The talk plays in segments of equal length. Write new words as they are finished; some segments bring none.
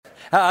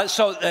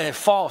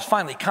Fall's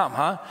finally come,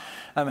 huh?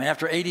 I mean,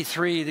 after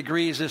 83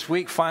 degrees this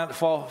week,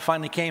 fall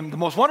finally came. The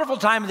most wonderful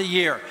time of the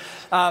year.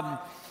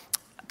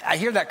 I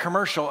hear that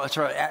commercial, it's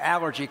an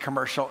allergy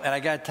commercial, and I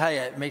got to tell you,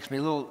 it makes me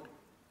a little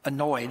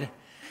annoyed.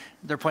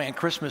 They're playing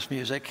Christmas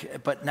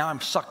music, but now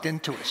I'm sucked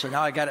into it, so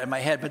now I got it in my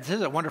head. But this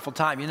is a wonderful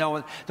time. You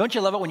know, don't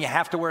you love it when you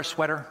have to wear a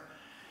sweater?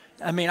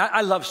 I mean, I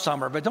love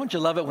summer, but don't you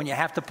love it when you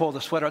have to pull the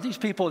sweater? These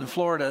people in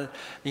Florida,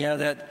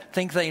 that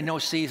think they know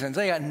seasons,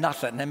 they got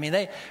nothing. I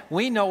mean,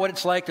 we know what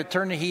it's like to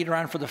turn the heat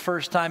on for the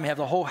first time and have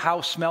the whole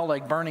house smell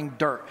like burning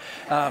dirt.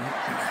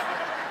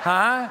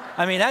 Huh?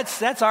 I mean,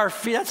 that's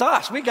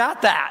us. We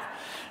got that.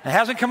 It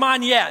hasn't come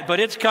on yet, but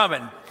it's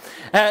coming.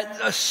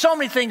 So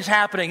many things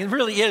happening. It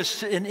really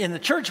is, in the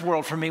church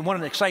world for me, one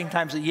of the exciting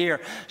times of the year.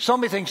 So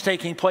many things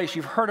taking place.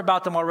 You've heard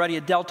about them already.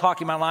 Adele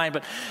talking online.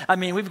 But, I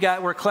mean,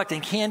 we're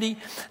collecting candy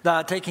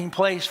taking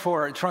place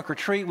for a trunk or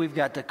treat. We've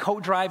got the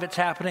coat drive that's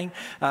happening.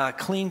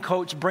 Clean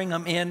coats, bring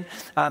them in.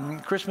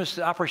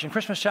 Operation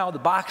Christmas Child, the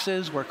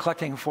boxes. We're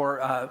collecting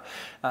for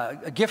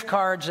gift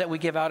cards that we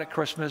give out at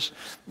Christmas.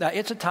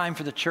 It's a time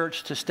for the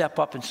church to step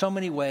up in so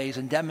many ways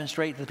and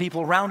demonstrate to the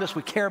people around us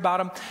we care about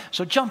them.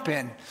 So jump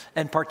in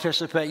and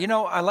participate. You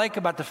know, I like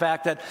about the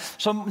fact that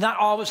not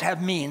all of us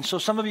have means. So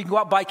some of you go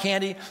out buy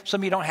candy,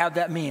 some of you don't have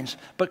that means.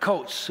 But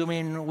coats, I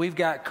mean, we've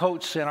got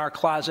coats in our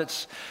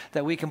closets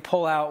that we can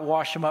pull out,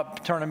 wash them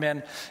up, turn them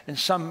in. And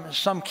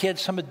some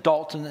kids, some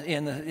adult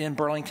in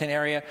Burlington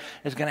area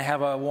is going to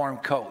have a warm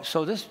coat.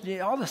 So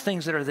all the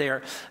things that are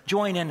there,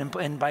 join in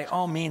and by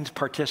all means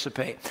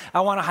participate.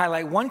 I want to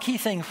highlight one key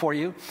thing for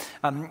you.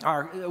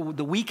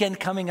 The weekend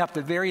coming up,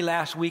 the very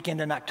last weekend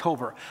in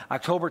October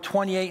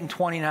 28 and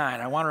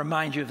 29. I want to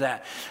remind you of that.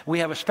 We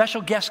have a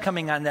special guest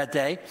coming on that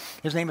day.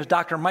 His name is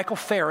Dr. Michael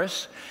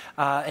Ferris,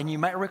 and you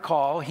might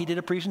recall he did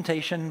a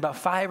presentation about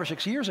 5 or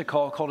 6 years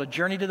ago called A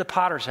Journey to the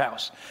Potter's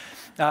House.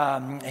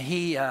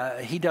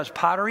 He does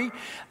pottery.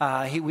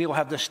 We will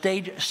have the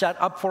stage set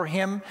up for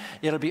him.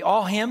 It'll be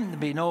all him. There'll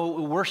be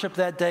no worship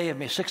that day. It'll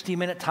be a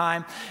 60-minute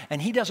time.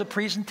 And he does a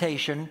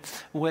presentation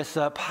with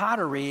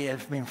pottery,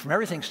 from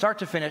everything start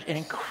to finish, an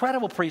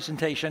incredible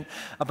presentation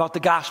about the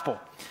gospel.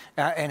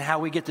 And how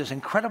we get this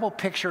incredible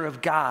picture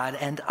of God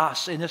and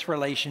us in this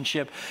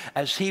relationship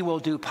as he will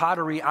do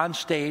pottery on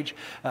stage,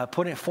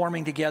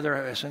 forming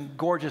together some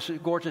gorgeous,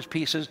 gorgeous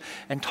pieces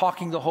and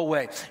talking the whole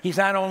way. He's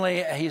not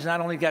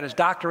only got his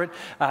doctorate,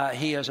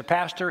 he is a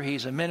pastor,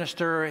 he's a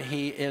minister,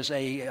 he is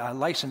a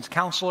licensed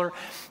counselor.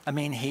 I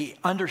mean, he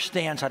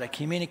understands how to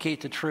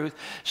communicate the truth.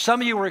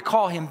 Some of you will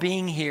recall him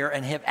being here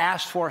and have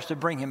asked for us to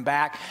bring him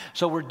back,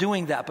 so we're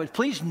doing that. But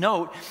please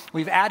note,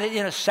 we've added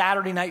in a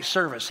Saturday night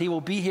service. He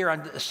will be here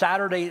on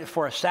Saturday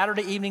for a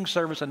Saturday evening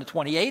service on the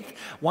 28th,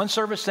 one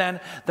service then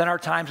our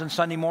times on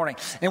Sunday morning.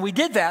 And we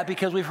did that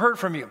because we've heard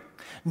from you.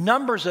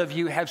 Numbers of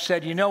you have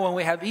said, when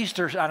we have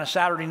Easter on a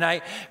Saturday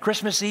night,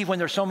 Christmas Eve when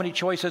there's so many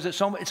choices, it's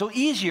so much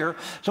easier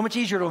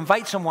to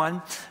invite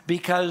someone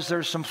because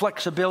there's some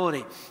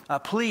flexibility.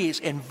 Please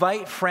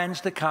invite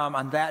friends to come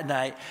on that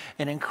night.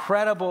 An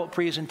incredible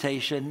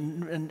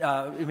presentation.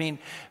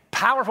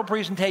 Powerful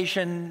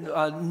presentation,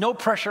 no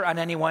pressure on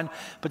anyone,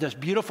 but this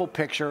beautiful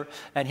picture,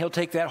 and he'll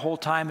take that whole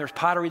time. There's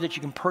pottery that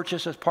you can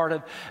purchase as part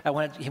of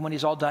when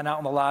he's all done out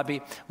in the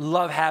lobby.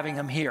 Love having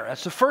him here.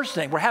 That's the first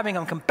thing. We're having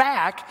him come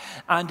back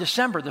on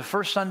December, the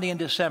first Sunday in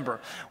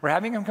December. We're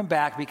having him come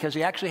back because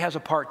he actually has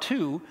a part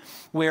 2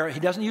 where he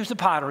doesn't use the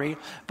pottery,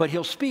 but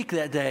he'll speak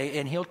that day,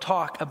 and he'll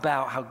talk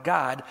about how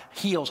God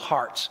heals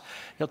hearts.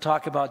 He'll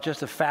talk about just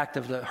the fact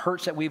of the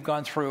hurts that we've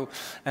gone through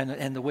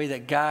and the way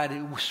that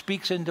God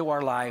speaks into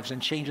our lives and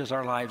changes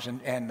our lives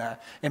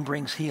and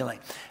brings healing.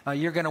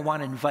 You're going to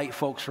want to invite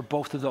folks for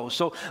both of those.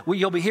 So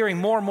you'll be hearing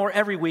more and more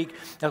every week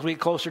as we get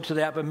closer to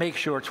that, but make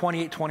sure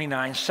 28,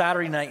 29,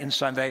 Saturday night and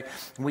Sunday,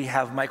 we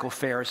have Michael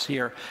Ferris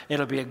here.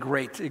 It'll be a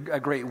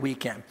great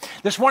weekend.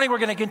 This morning we're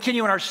going to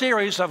continue in our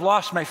series, I've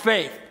Lost My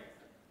Faith.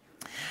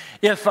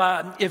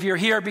 If you're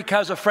here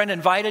because a friend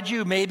invited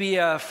you, maybe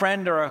a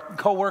friend or a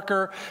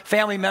coworker,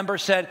 family member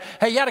said,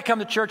 hey, you got to come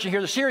to church and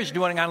hear the series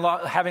doing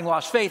on having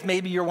lost faith.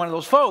 Maybe you're one of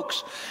those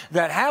folks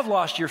that have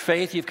lost your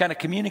faith. You've kind of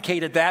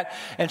communicated that.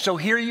 And so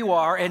here you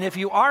are. And if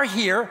you are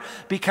here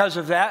because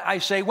of that, I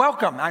say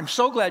welcome. I'm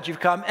so glad you've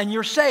come and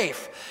you're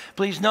safe.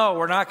 Please know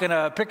we're not going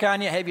to pick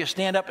on you, have you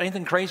stand up,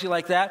 anything crazy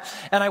like that.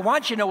 And I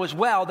want you to know as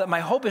well that my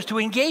hope is to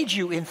engage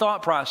you in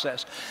thought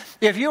process.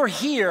 If you're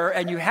here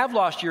and you have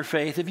lost your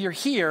faith, if you're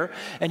here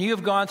and you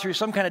have gone through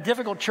some kind of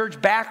difficult church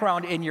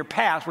background in your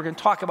past, we're going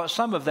to talk about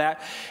some of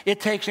that.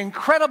 It takes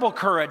incredible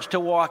courage to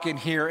walk in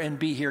here and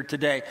be here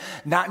today,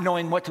 not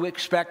knowing what to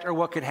expect or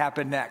what could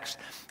happen next.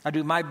 I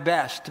do my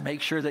best to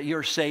make sure that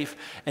you're safe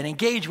and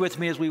engage with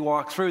me as we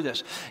walk through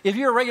this. If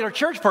you're a regular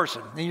church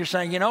person and you're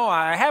saying,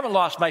 I haven't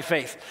lost my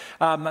faith.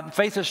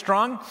 Faith is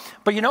strong,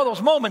 but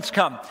those moments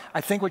come.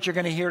 I think what you're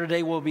going to hear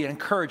today will be an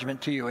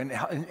encouragement to you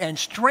and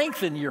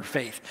strengthen your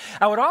faith.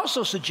 I would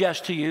also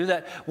suggest to you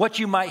that what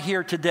you might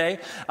hear today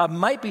today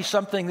might be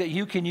something that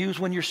you can use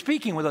when you're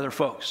speaking with other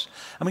folks.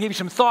 I'm going to give you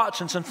some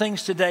thoughts and some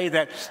things today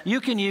that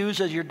you can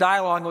use as you're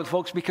dialoguing with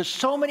folks, because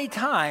so many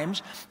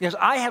times, as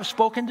I have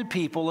spoken to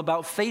people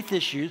about faith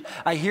issues,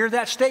 I hear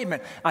that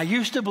statement, I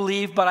used to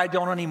believe, but I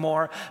don't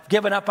anymore,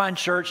 given up on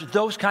church,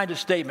 those kind of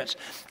statements.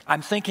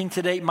 I'm thinking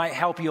today might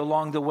help you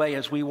along the way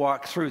as we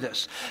walk through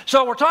this.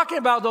 So we're talking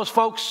about those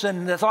folks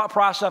and the thought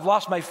process, I've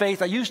lost my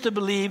faith, I used to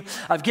believe,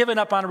 I've given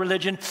up on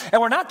religion.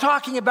 And we're not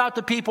talking about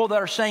the people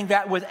that are saying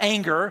that with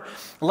anger,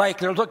 like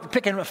they're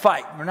picking a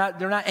fight.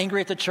 They're not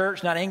angry at the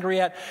church, not angry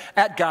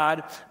at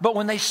God. But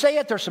when they say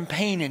it, there's some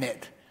pain in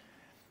it.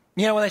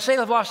 You know, when they say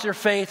they've lost their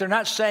faith, they're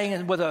not saying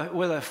it with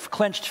a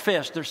clenched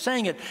fist. They're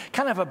saying it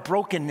kind of a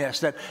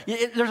brokenness.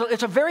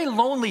 It's a very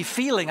lonely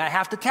feeling, I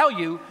have to tell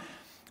you.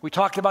 We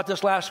talked about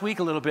this last week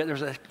a little bit.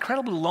 There's an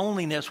incredible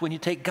loneliness when you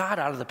take God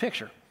out of the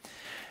picture.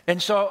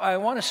 And so I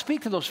want to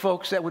speak to those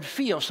folks that would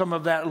feel some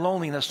of that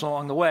loneliness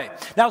along the way.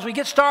 Now, as we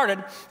get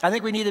started, I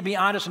think we need to be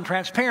honest and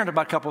transparent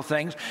about a couple of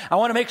things. I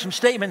want to make some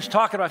statements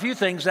talking about a few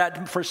things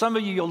that for some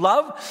of you you'll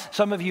love,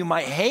 some of you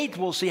might hate.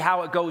 We'll see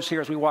how it goes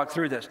here as we walk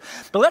through this.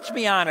 But let's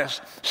be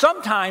honest.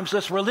 Sometimes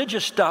this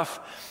religious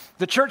stuff,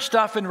 the church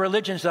stuff and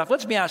religion stuff,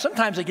 let's be honest,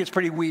 sometimes it gets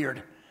pretty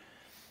weird.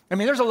 I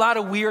mean, there's a lot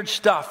of weird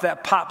stuff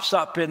that pops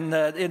up in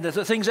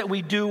the things that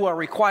we do are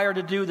required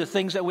to do, the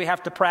things that we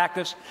have to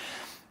practice.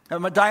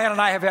 Diane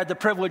and I have had the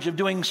privilege of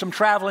doing some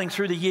traveling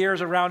through the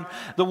years around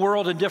the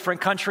world in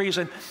different countries.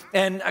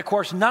 And of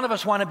course, none of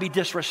us want to be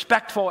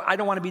disrespectful. I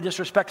don't want to be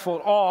disrespectful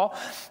at all.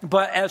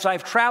 But as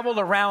I've traveled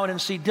around and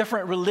see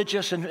different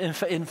religious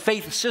and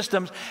faith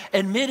systems,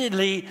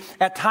 admittedly,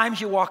 at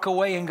times you walk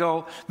away and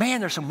go,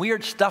 man, there's some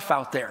weird stuff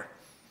out there.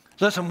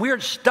 There's some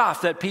weird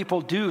stuff that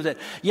people do that,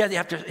 you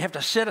have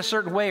to sit a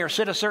certain way or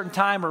sit a certain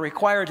time or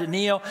required to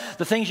kneel.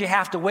 The things you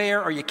have to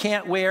wear or you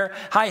can't wear,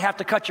 how you have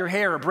to cut your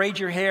hair or braid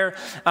your hair,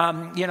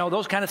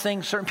 those kind of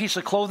things, certain pieces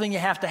of clothing you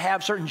have to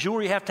have, certain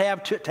jewelry you have to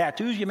have,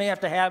 tattoos you may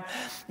have to have.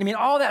 I mean,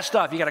 all that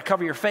stuff. You got to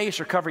cover your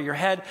face or cover your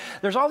head.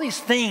 There's all these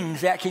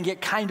things that can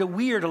get kind of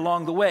weird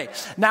along the way.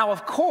 Now,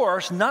 of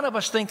course, none of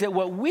us think that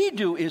what we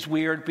do is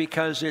weird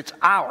because it's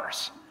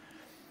ours.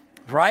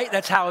 Right?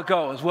 That's how it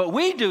goes. What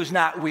we do is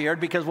not weird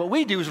because what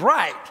we do is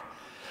right.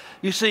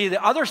 You see,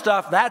 the other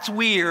stuff, that's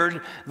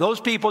weird. Those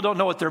people don't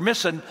know what they're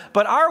missing.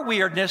 But our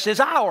weirdness is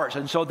ours.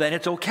 And so then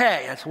it's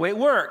okay. That's the way it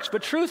works.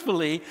 But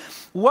truthfully,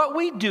 what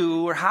we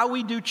do or how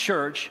we do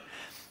church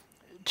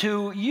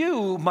to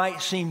you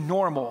might seem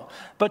normal.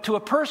 But to a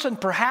person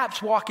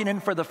perhaps walking in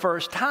for the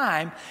first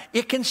time,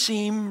 it can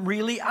seem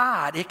really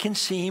odd. It can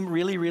seem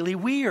really, really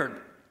weird.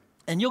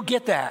 And you'll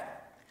get that.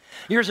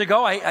 Years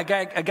ago, a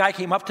guy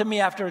came up to me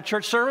after a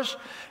church service,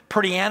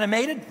 pretty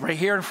animated, right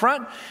here in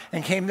front,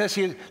 and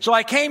so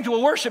I came to a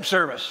worship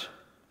service.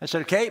 I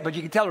said, okay, but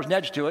you can tell there was an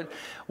edge to it.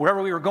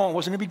 Wherever we were going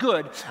wasn't going to be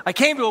good. I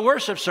came to a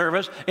worship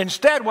service.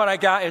 Instead, what I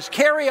got is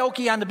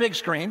karaoke on the big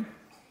screen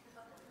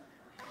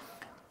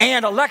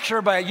and a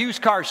lecture by a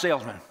used car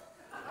salesman.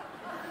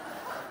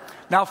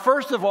 Now,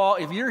 first of all,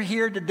 if you're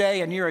here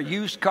today and you're a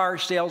used car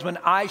salesman,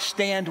 I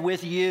stand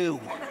with you.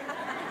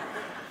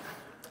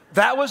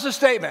 That was the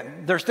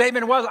statement. Their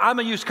statement was, I'm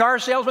a used car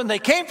salesman. They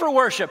came for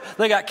worship.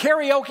 They got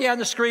karaoke on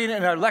the screen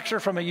and a lecture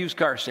from a used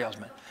car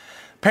salesman.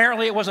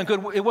 Apparently, it wasn't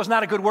good. It was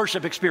not a good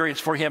worship experience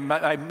for him,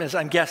 as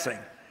I'm guessing.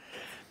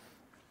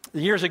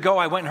 Years ago,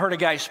 I went and heard a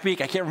guy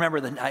speak. I can't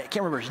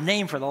remember his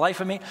name for the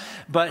life of me,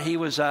 but he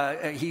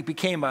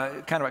became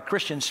a kind of a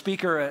Christian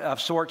speaker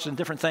of sorts and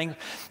different things.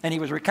 And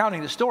he was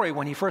recounting the story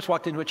when he first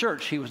walked into a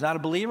church. He was not a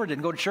believer,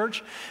 didn't go to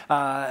church.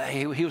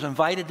 He was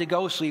invited to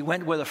go, so he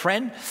went with a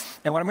friend.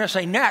 And what I'm going to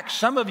say next,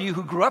 some of you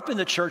who grew up in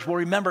the church will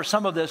remember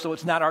some of this, though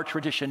it's not our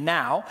tradition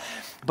now.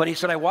 But he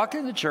said, I walked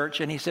into the church,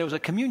 and he said it was a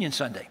communion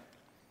Sunday.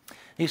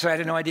 He said, I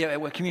had no idea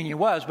what communion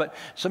was, but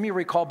some of you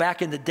recall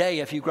back in the day,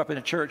 if you grew up in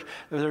a church,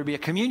 there would be a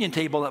communion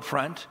table up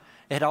front.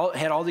 It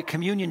had all the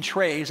communion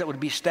trays that would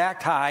be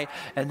stacked high,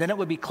 and then it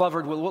would be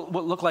covered with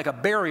what looked like a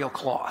burial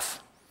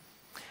cloth.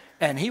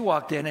 And he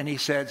walked in and he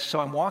said, so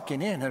I'm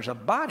walking in, there's a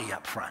body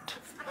up front.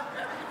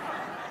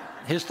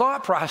 His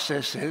thought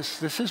process is,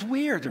 this is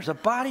weird, there's a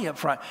body up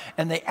front,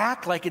 and they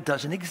act like it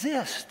doesn't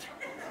exist.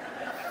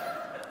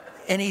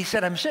 And he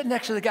said, I'm sitting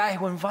next to the guy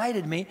who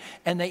invited me,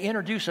 and they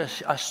introduce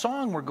a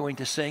song we're going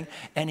to sing.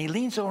 And he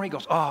leans over and he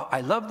goes, oh,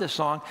 I love this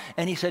song.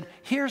 And he said,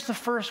 here's the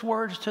first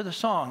words to the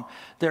song.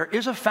 There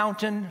is a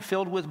fountain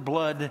filled with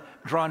blood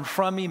drawn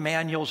from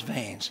Emmanuel's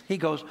veins. He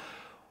goes,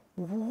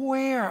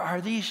 where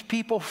are these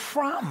people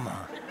from?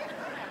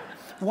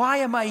 Why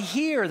am I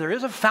here? There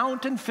is a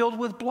fountain filled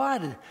with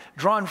blood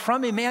drawn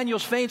from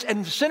Emmanuel's veins,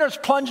 and sinners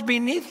plunge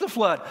beneath the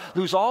flood,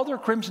 lose all their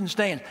crimson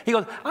stains. He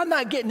goes, I'm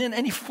not getting in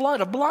any flood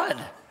of blood.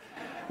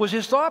 Was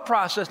his thought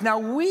process. Now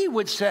we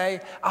would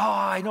say, oh,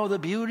 I know the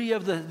beauty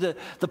of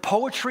the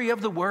poetry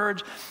of the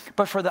words,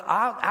 but for the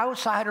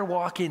outsider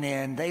walking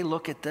in, they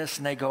look at this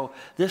and they go,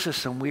 this is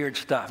some weird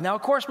stuff. Now,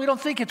 of course, we don't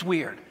think it's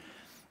weird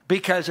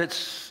because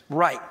it's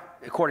right,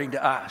 according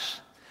to us.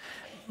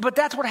 But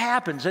that's what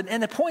happens.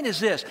 And the point is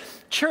this,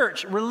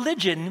 church,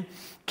 religion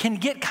can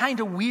get kind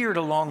of weird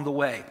along the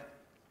way.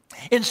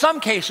 In some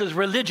cases,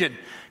 religion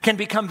can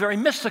become very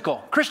mystical.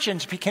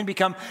 Christians can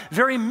become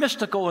very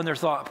mystical in their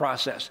thought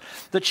process.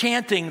 The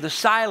chanting, the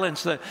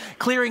silence, the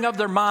clearing of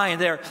their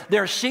mind,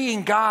 they're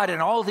seeing God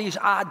in all these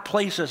odd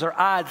places or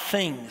odd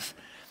things.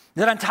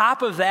 Then on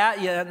top of that,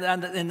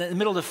 in the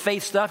middle of the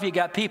faith stuff, you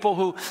got people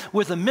who,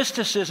 with the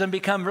mysticism,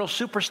 become real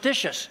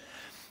superstitious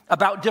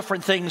about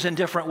different things in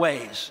different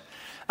ways.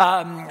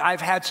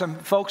 I've had some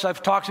folks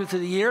I've talked to through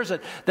the years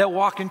that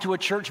walk into a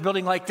church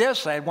building like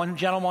this. I had one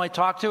gentleman I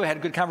talked to, I had a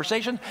good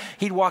conversation.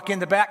 He'd walk in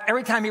the back.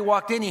 Every time he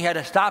walked in, he had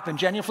to stop and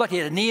genuflect. He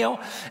had to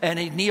kneel, and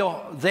he'd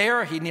kneel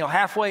there, he'd kneel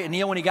halfway, and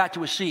kneel when he got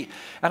to his seat.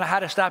 And I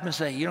had to stop and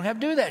say, you don't have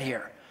to do that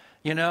here.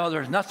 You know,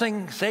 there's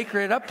nothing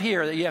sacred up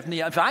here that you have to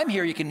kneel. If I'm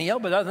here, you can kneel,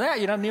 but other than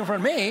that, you don't kneel in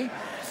front of me.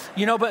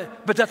 You know,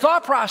 but the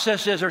thought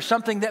process is there's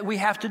something that we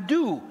have to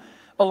do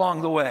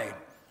along the way.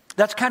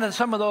 That's kind of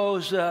some of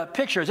those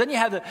pictures. Then you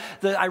have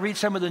I read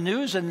some of the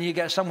news, and you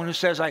got someone who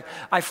says,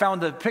 I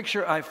found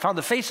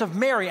the face of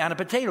Mary on a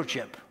potato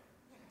chip.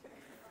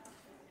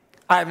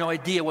 I have no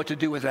idea what to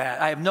do with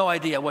that. I have no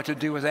idea what to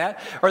do with that.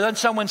 Or then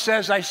someone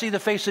says, I see the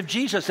face of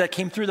Jesus that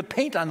came through the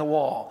paint on the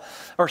wall,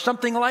 or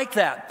something like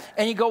that.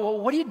 And you go, well,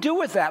 what do you do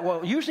with that?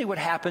 Well, usually what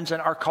happens in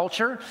our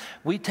culture,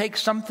 we take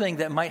something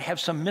that might have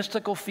some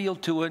mystical feel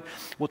to it.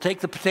 We'll take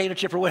the potato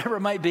chip or whatever it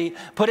might be,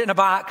 put it in a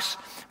box,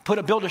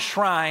 build a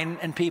shrine,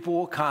 and people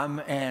will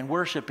come and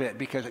worship it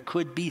because it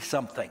could be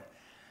something.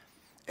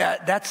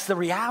 That's the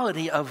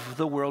reality of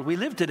the world we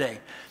live today.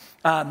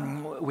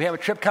 We have a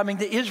trip coming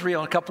to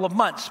Israel in a couple of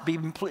months.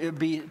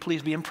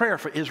 Please be in prayer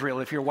for Israel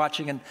if you're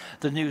watching in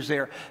the news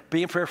there.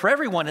 Be in prayer for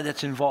everyone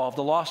that's involved.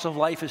 The loss of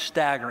life is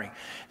staggering.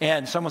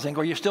 And someone's saying,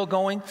 are you still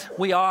going?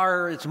 We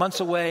are. It's months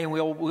away, and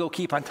we'll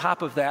keep on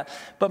top of that.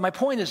 But my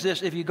point is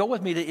this. If you go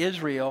with me to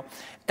Israel,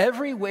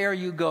 everywhere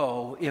you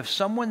go, if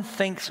someone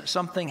thinks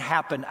something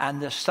happened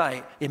on this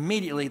site,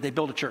 immediately they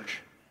build a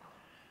church.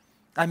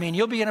 I mean,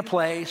 you'll be in a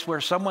place where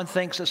someone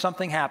thinks that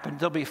something happened.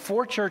 There'll be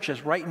 4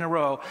 churches right in a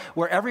row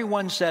where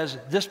everyone says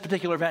this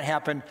particular event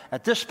happened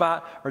at this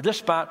spot, or this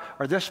spot,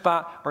 or this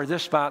spot, or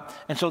this spot.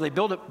 And so they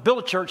build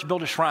a church,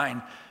 build a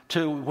shrine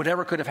to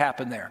whatever could have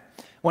happened there.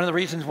 One of the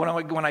reasons when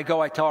I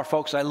go, I tell our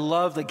folks I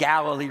love the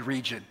Galilee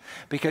region,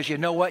 because you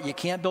know what? You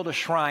can't build a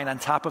shrine on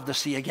top of the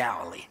Sea of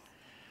Galilee.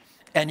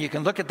 And you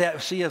can look at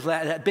that sea of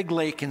that big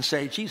lake and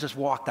say, Jesus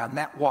walked on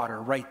that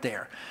water right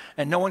there.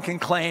 And no one can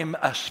claim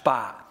a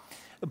spot.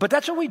 But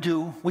that's what we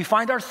do. We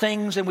find our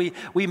things and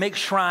we make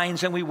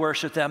shrines and we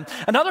worship them.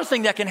 Another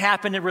thing that can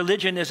happen in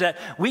religion is that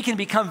we can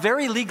become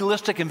very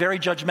legalistic and very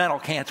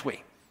judgmental, can't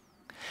we?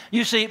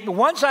 You see,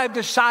 once I've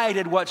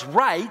decided what's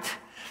right,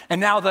 and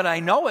now that I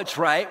know it's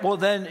right, well,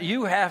 then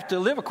you have to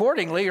live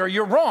accordingly or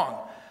you're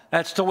wrong.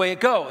 That's the way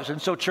it goes.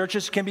 And so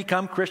Christians can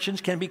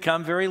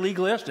become very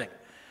legalistic.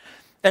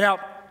 And now,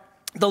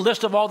 the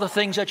list of all the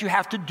things that you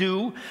have to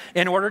do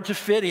in order to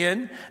fit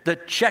in, the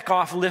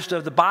check-off list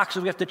of the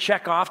boxes we have to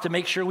check off to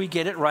make sure we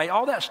get it right,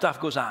 all that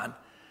stuff goes on.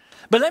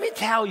 But let me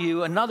tell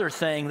you another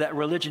thing that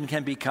religion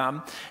can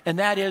become, and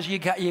that is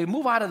you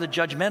move out of the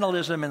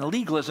judgmentalism and the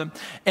legalism,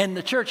 and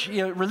the church,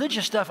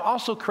 religious stuff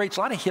also creates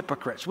a lot of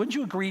hypocrites. Wouldn't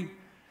you agree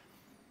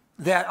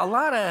that a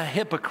lot of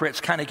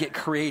hypocrites kind of get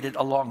created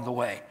along the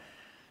way?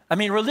 I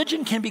mean,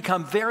 religion can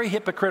become very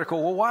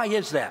hypocritical. Well, why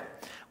is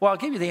that? Well, I'll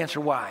give you the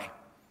answer why.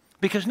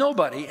 Because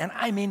nobody, and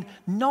I mean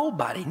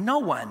nobody, no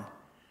one,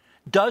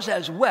 does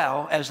as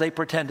well as they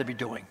pretend to be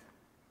doing,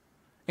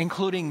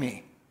 including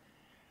me.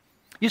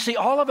 You see,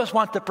 all of us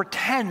want to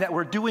pretend that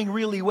we're doing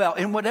really well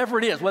in whatever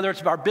it is, whether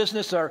it's our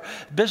business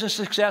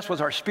success, with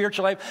our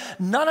spiritual life.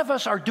 None of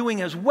us are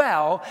doing as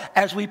well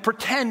as we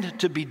pretend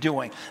to be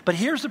doing. But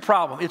here's the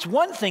problem. It's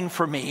one thing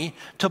for me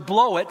to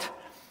blow it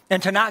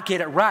and to not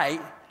get it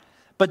right.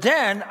 But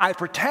then I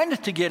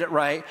pretend to get it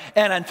right,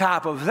 and on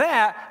top of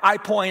that, I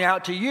point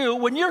out to you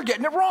when you're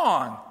getting it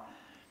wrong.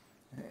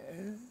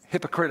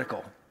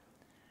 Hypocritical.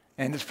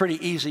 And it's pretty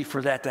easy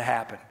for that to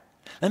happen.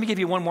 Let me give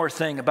you one more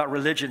thing about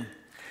religion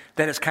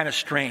that is kind of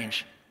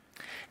strange.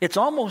 It's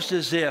almost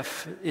as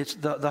if it's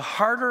the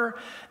harder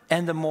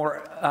and the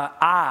more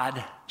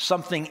odd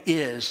something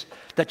is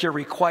that you're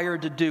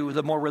required to do,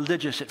 the more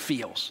religious it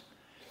feels.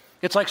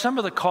 It's like some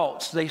of the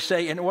cults. They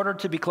say in order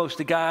to be close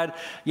to God,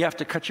 you have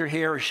to cut your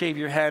hair or shave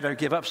your head or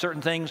give up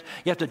certain things.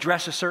 You have to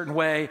dress a certain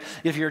way.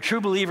 If you're a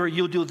true believer,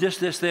 you'll do this,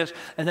 this, this,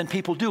 and then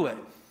people do it.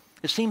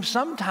 It seems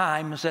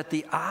sometimes that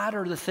the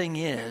odder the thing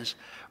is,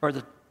 or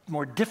the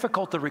more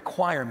difficult the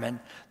requirement,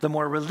 the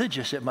more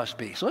religious it must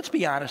be. So let's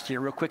be honest here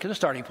real quick at the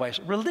starting place.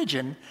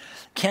 Religion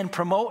can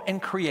promote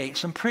and create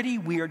some pretty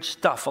weird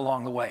stuff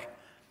along the way.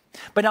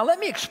 But now let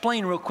me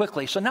explain real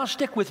quickly. So now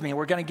stick with me.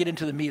 We're going to get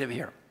into the meat of it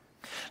here.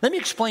 Let me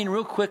explain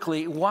real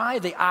quickly why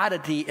the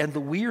oddity and the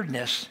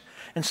weirdness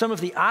and some of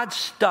the odd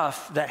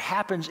stuff that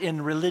happens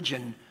in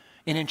religion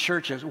and in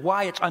churches,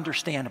 why it's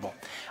understandable.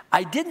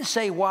 I didn't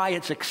say why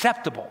it's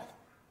acceptable.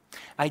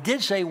 I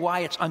did say why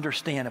it's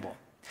understandable.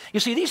 You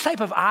see, these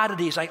type of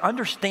oddities, I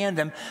understand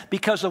them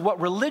because of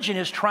what religion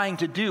is trying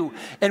to do.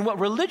 And what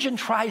religion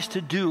tries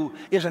to do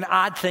is an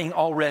odd thing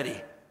already.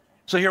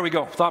 So here we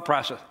go, thought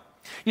process.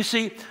 You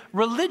see,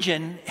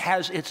 religion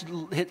has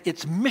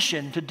its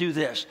mission to do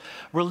this.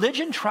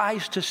 Religion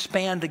tries to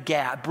span the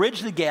gap,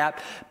 bridge the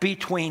gap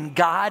between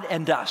God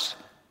and us.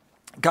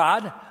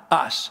 God,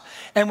 us.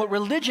 And what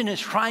religion is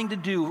trying to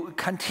do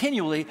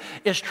continually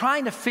is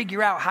trying to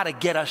figure out how to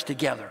get us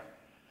together.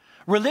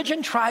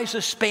 Religion tries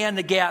to span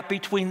the gap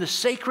between the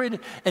sacred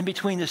and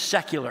between the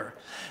secular,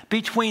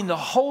 between the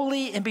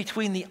holy and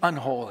between the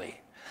unholy.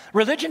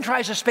 Religion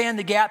tries to span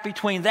the gap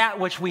between that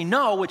which we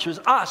know, which is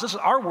us, this is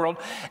our world,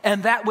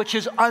 and that which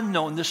is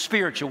unknown, the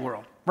spiritual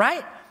world,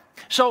 right?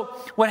 So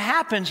what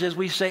happens is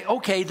we say,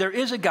 okay, there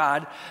is a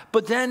God,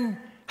 but then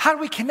how do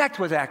we connect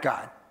with that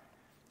God?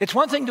 It's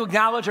one thing to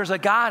acknowledge there's a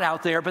God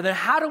out there, but then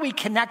how do we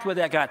connect with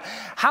that God?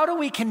 How do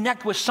we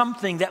connect with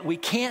something that we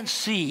can't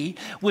see,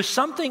 with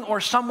something or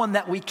someone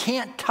that we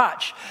can't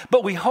touch,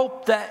 but we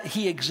hope that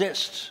he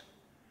exists?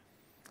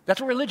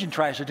 That's what religion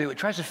tries to do. It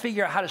tries to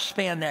figure out how to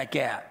span that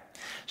gap.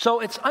 So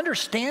it's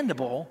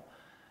understandable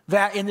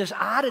that in this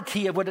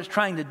oddity of what it's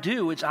trying to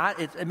do, it's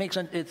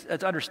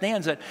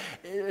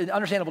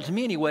understandable to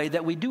me anyway,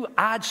 that we do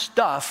odd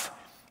stuff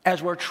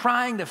as we're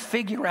trying to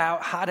figure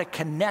out how to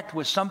connect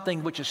with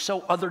something which is so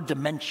other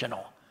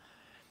dimensional.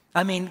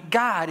 I mean,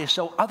 God is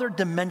so other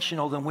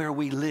dimensional than where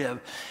we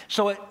live.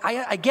 So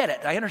I get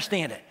it. I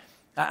understand it.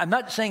 I'm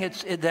not saying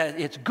that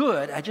it's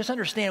good. I just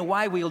understand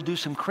why we'll do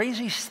some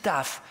crazy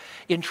stuff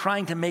in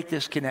trying to make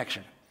this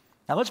connection.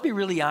 Now, let's be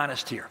really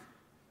honest here.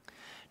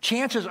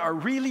 Chances are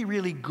really,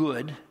 really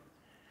good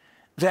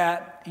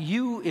that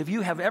if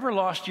you have ever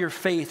lost your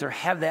faith or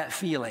have that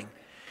feeling,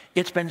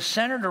 it's been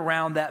centered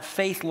around that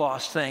faith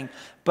loss thing,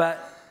 but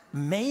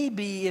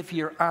maybe if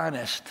you're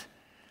honest,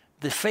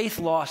 the faith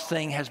loss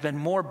thing has been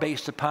more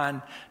based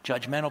upon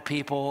judgmental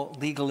people,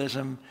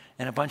 legalism,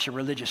 and a bunch of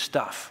religious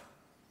stuff.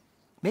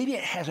 Maybe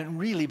it hasn't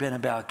really been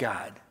about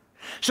God.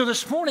 So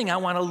this morning I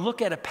want to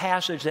look at a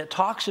passage that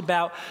talks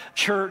about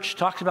church,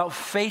 talks about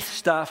faith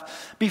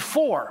stuff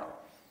before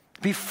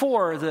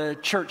the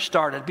church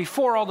started,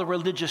 before all the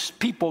religious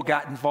people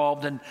got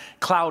involved and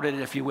clouded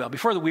it, if you will,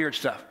 before the weird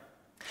stuff.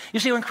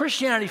 You see, when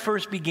Christianity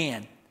first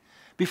began,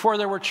 before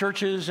there were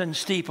churches and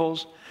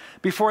steeples,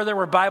 before there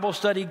were Bible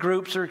study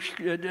groups or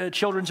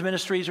children's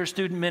ministries or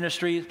student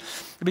ministries,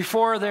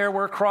 before there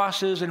were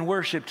crosses and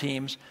worship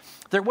teams,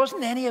 there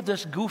wasn't any of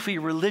this goofy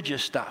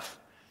religious stuff.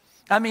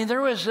 I mean,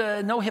 there was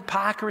no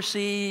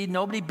hypocrisy,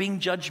 nobody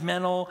being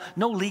judgmental,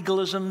 no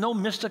legalism, no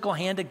mystical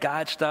hand of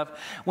God stuff.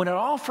 When it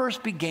all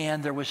first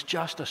began, there was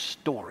just a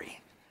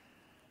story.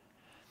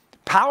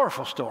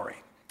 Powerful story.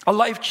 A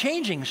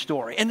life-changing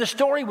story. And the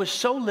story was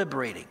so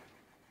liberating.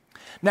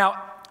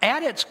 Now,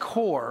 at its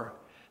core,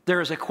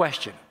 there is a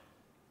question.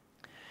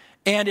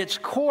 And its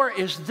core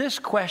is this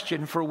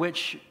question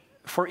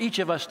for each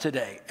of us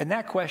today. And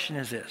that question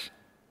is this.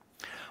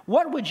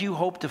 What would you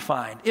hope to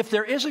find? If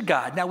there is a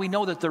God, now we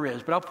know that there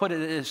is, but I'll put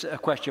it as a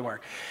question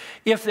mark.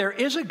 If there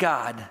is a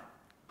God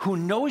who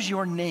knows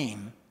your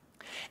name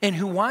and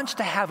who wants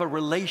to have a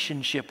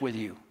relationship with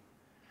you,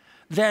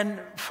 then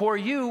for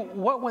you,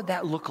 what would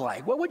that look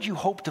like? What would you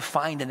hope to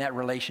find in that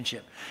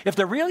relationship? If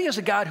there really is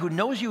a God who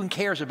knows you and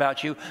cares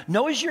about you,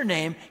 knows your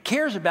name,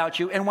 cares about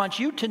you, and wants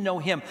you to know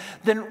him,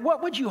 then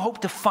what would you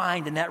hope to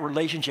find in that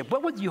relationship?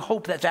 What would you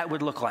hope that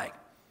would look like?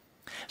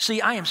 See,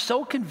 I am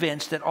so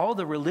convinced that all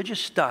the religious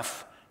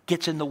stuff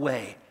gets in the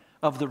way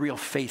of the real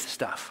faith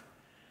stuff.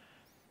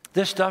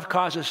 This stuff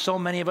causes so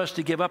many of us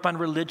to give up on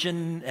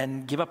religion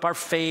and give up our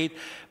faith,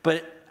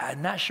 but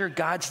I'm not sure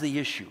God's the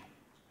issue.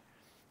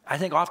 I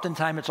think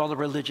oftentimes it's all the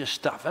religious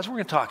stuff. That's what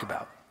we're going to talk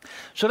about.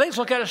 So let's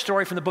look at a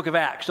story from the book of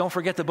Acts. Don't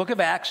forget the book of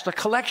Acts, the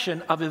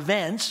collection of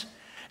events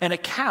and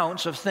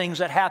accounts of things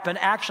that happened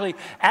actually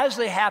as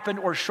they happened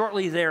or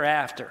shortly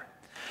thereafter.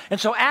 And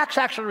so Acts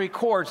actually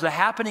records the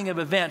happening of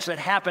events that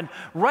happened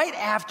right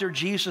after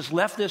Jesus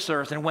left this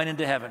earth and went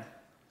into heaven.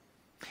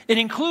 It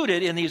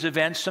included in these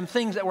events some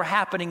things that were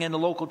happening in the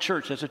local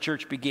church as the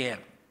church began.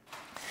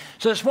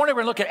 So this morning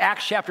we're going to look at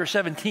Acts chapter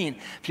 17.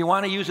 If you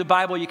want to use a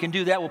Bible, you can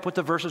do that. We'll put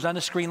the verses on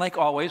the screen like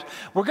always.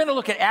 We're going to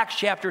look at Acts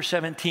chapter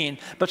 17,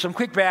 but some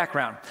quick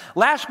background.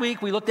 Last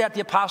week we looked at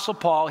the Apostle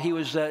Paul. He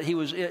was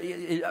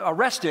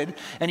arrested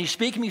and he's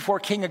speaking before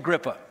King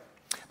Agrippa.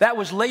 That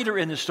was later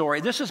in the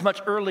story. This is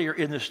much earlier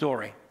in the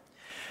story.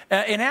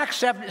 In Acts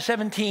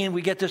 17,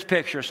 we get this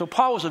picture. So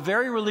Paul was a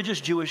very religious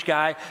Jewish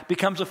guy,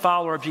 becomes a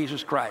follower of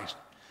Jesus Christ.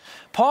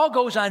 Paul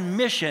goes on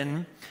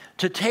mission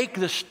to take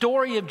the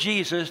story of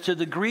Jesus to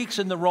the Greeks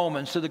and the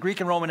Romans, to the Greek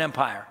and Roman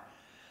Empire.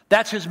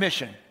 That's his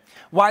mission.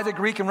 Why the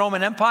Greek and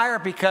Roman Empire?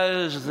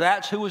 Because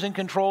that's who was in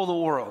control of the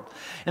world.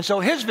 And so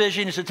his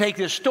vision is to take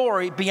this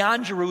story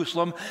beyond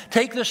Jerusalem,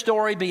 take the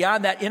story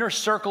beyond that inner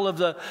circle of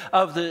the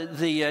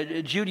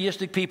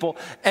Judaistic people.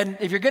 And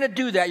if you're going to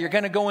do that, you're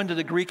going to go into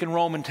the Greek and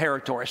Roman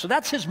territory. So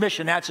that's his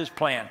mission. That's his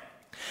plan.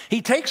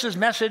 He takes his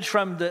message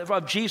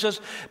of Jesus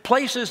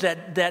places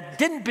that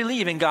didn't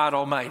believe in God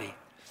Almighty.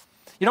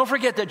 You don't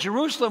forget that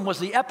Jerusalem was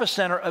the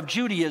epicenter of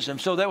Judaism.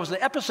 So that was the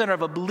epicenter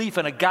of a belief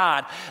in a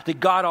God, the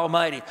God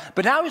Almighty.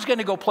 But now he's going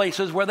to go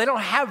places where they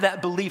don't have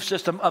that belief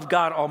system of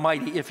God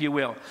Almighty, if you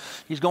will.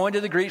 He's going to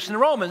the Greeks and the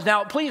Romans.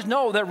 Now, please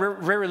know they're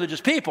very religious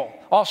people,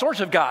 all sorts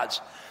of gods,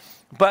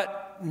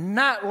 but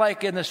not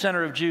like in the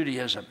center of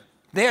Judaism.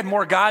 They had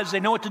more gods they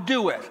know what to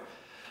do with.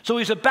 So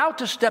he's about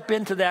to step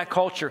into that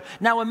culture.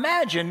 Now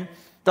imagine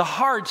the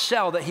hard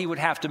sell that he would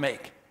have to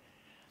make.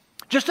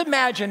 Just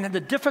imagine the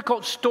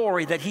difficult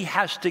story that he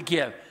has to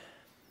give.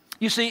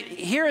 You see,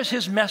 here is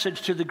his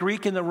message to the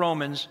Greek and the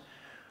Romans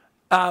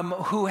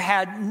who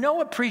had no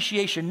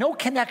appreciation, no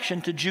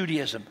connection to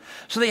Judaism.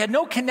 So they had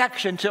no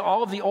connection to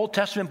all of the Old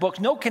Testament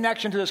books, no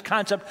connection to this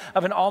concept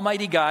of an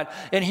almighty God.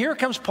 And here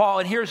comes Paul,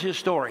 and here's his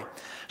story.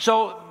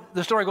 So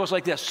the story goes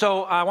like this.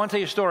 So I want to tell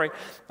you a story.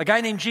 A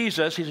guy named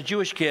Jesus, he's a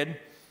Jewish kid.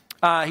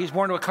 He's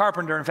born to a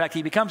carpenter. In fact,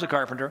 he becomes a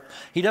carpenter.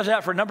 He does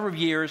that for a number of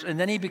years, and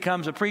then he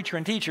becomes a preacher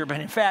and teacher.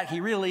 But in fact,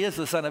 he really is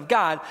the Son of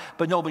God,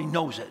 but nobody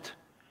knows it.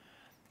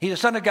 He's the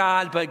Son of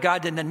God, but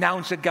God didn't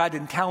announce it. God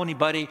didn't tell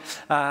anybody.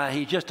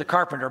 He's just a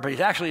carpenter, but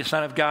he's actually a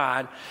Son of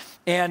God.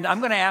 And I'm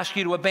going to ask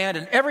you to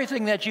abandon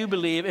everything that you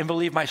believe and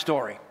believe my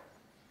story.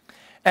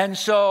 And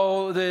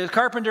so the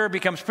carpenter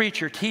becomes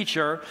preacher,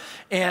 teacher,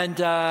 and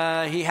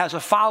he has a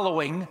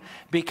following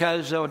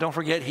because, don't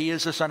forget, he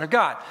is the Son of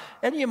God.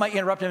 And you might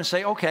interrupt him and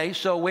say, okay,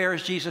 so where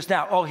is Jesus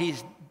now? Oh,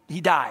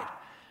 he died.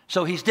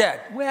 So he's dead.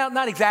 Well,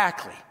 not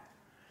exactly.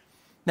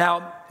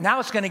 Now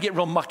it's going to get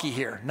real mucky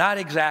here. Not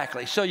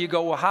exactly. So you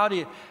go, well,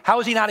 how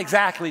is he not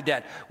exactly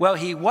dead? Well,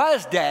 he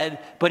was dead,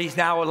 but he's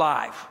now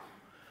alive.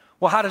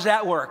 Well, how does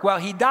that work? Well,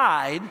 he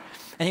died,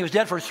 and he was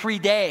dead for 3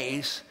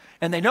 days,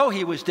 and they know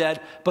he was dead,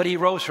 but he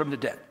rose from the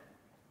dead.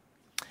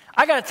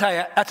 I got to tell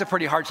you, that's a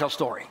pretty hard sell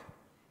story.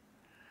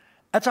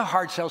 That's a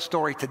hard sell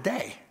story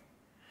today.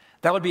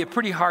 That would be a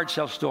pretty hard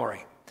sell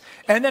story.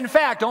 And then, in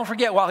fact, don't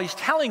forget, while he's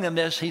telling them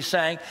this, he's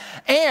saying,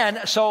 and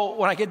so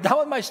when I get done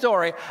with my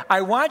story,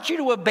 I want you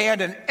to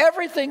abandon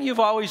everything you've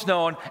always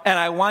known, and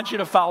I want you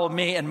to follow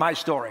me and my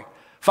story.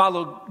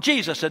 Follow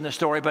Jesus in the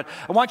story, but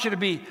I want you to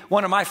be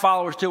one of my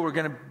followers too. We're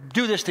going to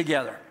do this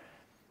together.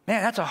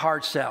 Man, that's a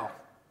hard sell.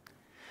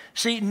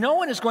 See, no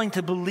one is going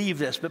to believe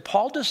this, but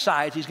Paul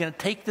decides he's going to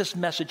take this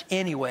message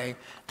anyway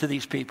to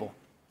these people.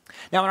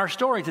 Now, in our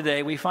story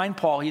today, we find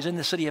Paul. He's in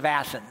the city of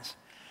Athens.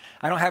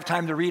 I don't have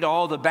time to read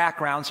all the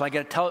background, so I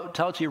got to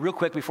tell it to you real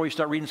quick before you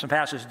start reading some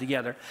passages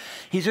together.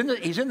 He's in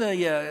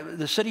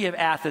the city of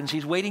Athens.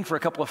 He's waiting for a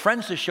couple of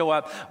friends to show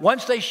up.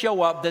 Once they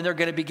show up, then they're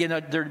going to begin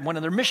one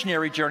of their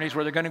missionary journeys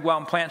where they're going to go out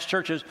and plant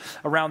churches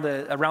around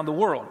the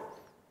world.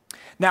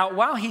 Now,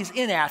 while he's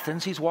in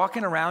Athens, he's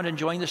walking around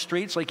enjoying the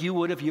streets like you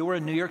would if you were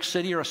in New York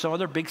City or some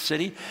other big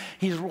city.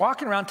 He's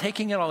walking around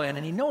taking it all in,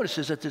 and he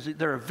notices that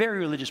there are very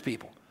religious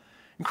people,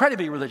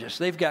 incredibly religious.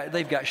 They've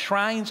got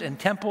shrines and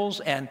temples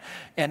and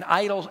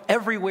idols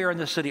everywhere in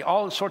the city,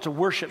 all sorts of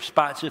worship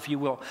spots, if you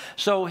will.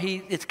 So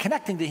it's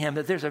connecting to him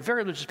that there's a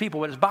very religious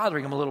people, but it's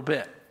bothering him a little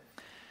bit.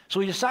 So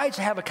he decides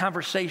to have a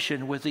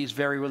conversation with these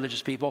very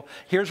religious people.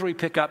 Here's where we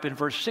pick up in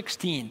verse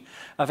 16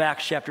 of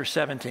Acts chapter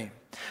 17.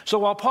 So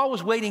while Paul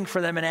was waiting for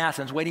them in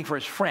Athens, waiting for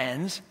his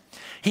friends,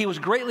 he was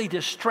greatly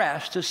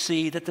distressed to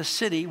see that the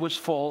city was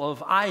full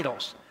of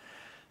idols.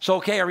 So,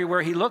 okay,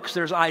 everywhere he looks,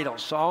 there's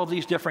idols, so all of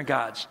these different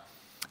gods.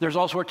 There's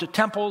all sorts of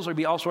temples, there'd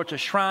be all sorts of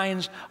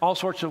shrines, all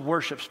sorts of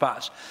worship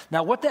spots.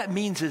 Now, what that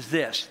means is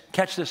this.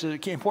 Catch this,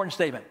 it's an important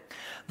statement.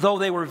 Though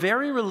they were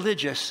very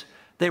religious,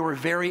 they were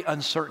very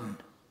uncertain.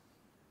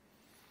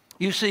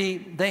 You see,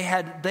 they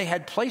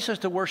had places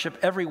to worship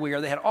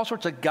everywhere. They had all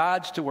sorts of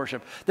gods to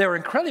worship. They were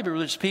incredibly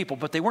religious people,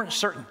 but they weren't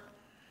certain.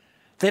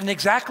 They didn't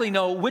exactly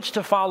know which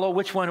to follow,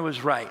 which one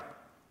was right.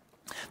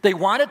 They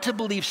wanted to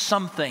believe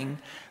something,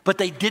 but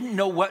they didn't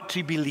know what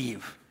to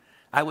believe.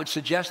 I would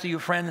suggest to you,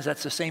 friends,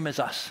 that's the same as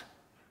us.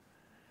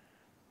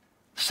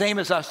 Same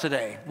as us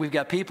today. We've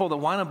got people that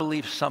want to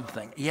believe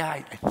something. Yeah,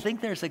 I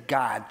think there's a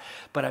God,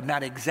 but I'm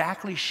not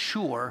exactly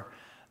sure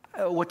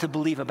what to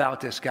believe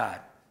about this God.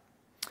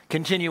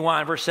 Continue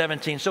on, verse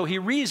 17. So he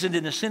reasoned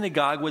in the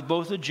synagogue with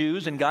both the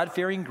Jews and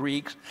God-fearing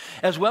Greeks,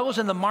 as well as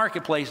in the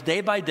marketplace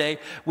day by day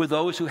with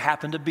those who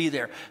happened to be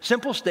there.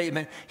 Simple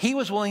statement, he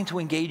was willing to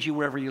engage you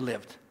wherever you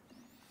lived.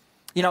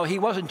 You know, he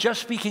wasn't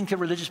just speaking to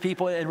religious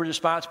people in religious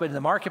spots, but in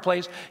the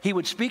marketplace, he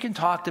would speak and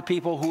talk to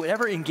people who would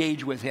ever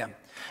engage with him.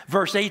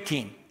 Verse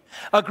 18.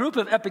 A group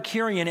of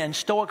Epicurean and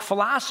Stoic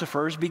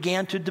philosophers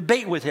began to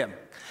debate with him.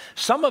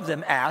 Some of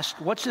them asked,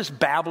 what's this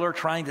babbler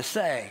trying to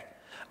say?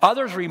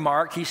 Others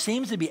remarked, he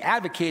seems to be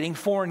advocating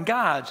foreign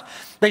gods.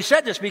 They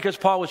said this because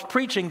Paul was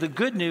preaching the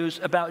good news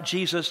about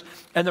Jesus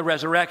and the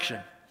resurrection.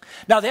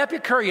 Now, the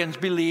Epicureans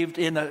believed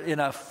in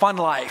a fun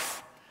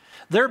life.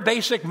 Their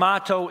basic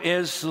motto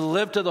is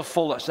live to the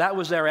fullest. That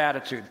was their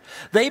attitude.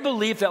 They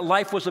believed that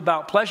life was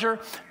about pleasure.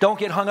 Don't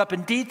get hung up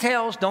in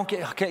details. Don't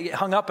get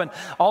hung up in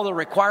all the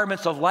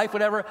requirements of life,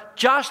 whatever.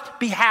 Just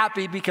be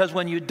happy because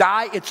when you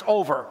die, it's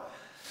over.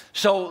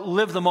 So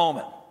live the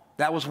moment.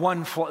 That was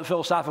one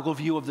philosophical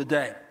view of the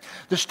day.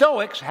 The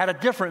Stoics had a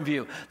different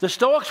view. The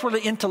Stoics were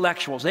the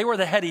intellectuals. They were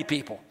the heady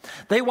people.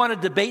 They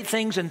wanted to debate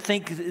things and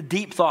think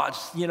deep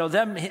thoughts. You know,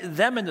 them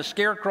and the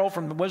Scarecrow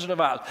from The Wizard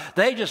of Oz.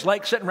 They just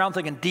liked sitting around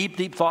thinking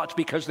deep thoughts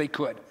because they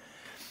could.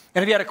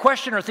 And if you had a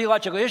question or a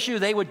theological issue,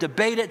 they would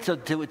debate it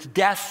to its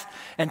death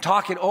and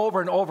talk it over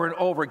and over and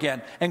over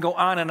again and go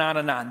on and on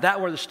and on.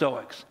 That were the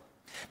Stoics.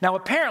 Now,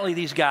 apparently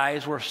these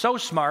guys were so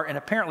smart and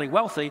apparently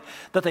wealthy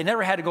that they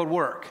never had to go to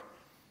work.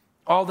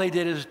 All they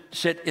did is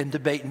sit and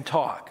debate and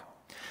talk.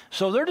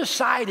 So they're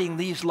deciding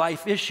these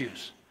life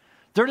issues.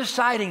 They're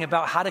deciding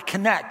about how to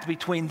connect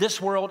between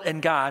this world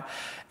and God.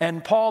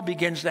 And Paul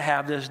begins to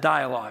have this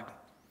dialogue.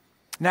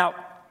 Now,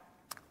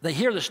 they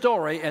hear the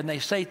story and they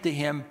say to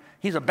him,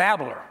 he's a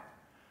babbler.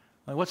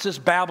 Like, what's this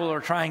babbler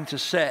trying to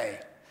say?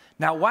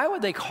 Now, why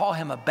would they call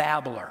him a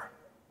babbler?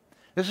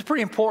 This is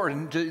pretty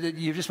important.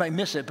 You just might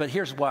miss it, but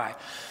here's why.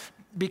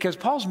 Because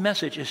Paul's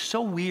message is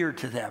so weird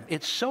to them.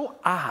 It's so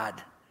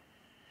odd.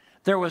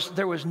 There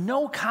was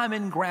no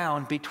common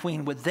ground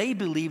between what they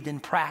believed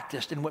and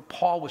practiced and what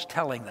Paul was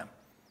telling them.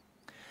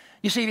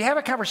 You see, if you have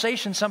a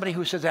conversation, somebody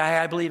who says,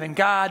 I believe in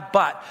God,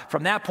 but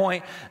from that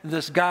point,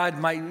 this God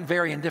might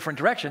vary in different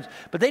directions.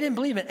 But they didn't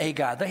believe in a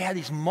God. They had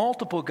these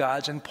multiple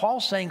gods, and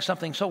Paul's saying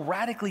something so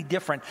radically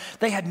different.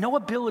 They had no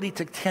ability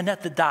to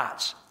connect the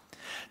dots.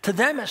 To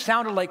them, it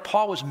sounded like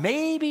Paul was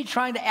maybe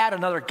trying to add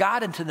another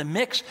God into the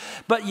mix,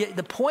 but yet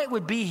the point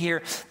would be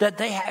here that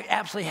they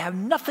absolutely have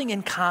nothing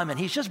in common.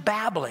 He's just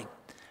babbling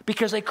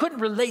because they couldn't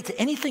relate to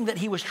anything that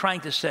he was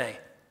trying to say.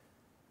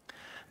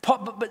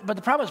 But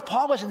the problem is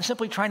Paul wasn't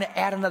simply trying to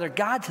add another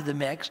God to the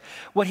mix.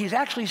 What he's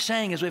actually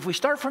saying is if we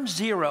start from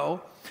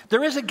zero,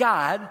 there is a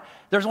God.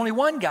 There's only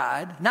one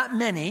God, not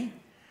many.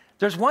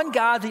 There's one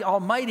God, the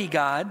Almighty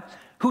God,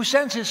 who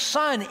sends his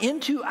Son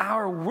into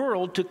our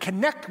world to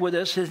connect with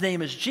us. His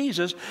name is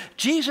Jesus.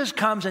 Jesus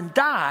comes and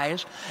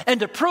dies, and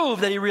to prove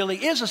that he really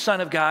is the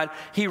Son of God,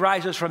 he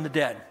rises from the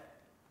dead.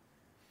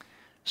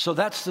 So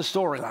that's the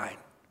storyline.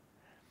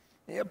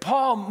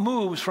 Paul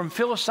moves from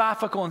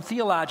philosophical and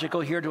theological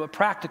here to a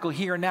practical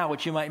here and now,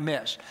 which you might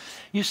miss.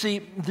 You see,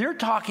 they're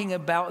talking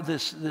about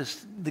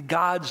the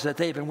gods that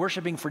they've been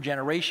worshiping for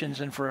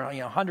generations and for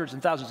hundreds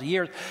and thousands of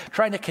years,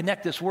 trying to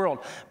connect this world.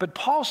 But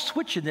Paul's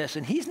switching this,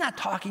 and he's not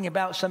talking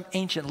about some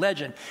ancient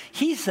legend.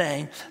 He's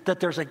saying that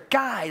there's a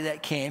guy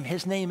that came.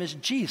 His name is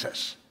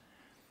Jesus.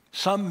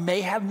 Some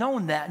may have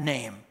known that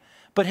name.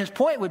 But his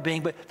point would be,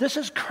 but this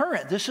is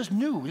current, this is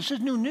new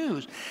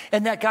news.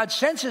 And that God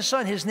sends his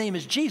Son, his name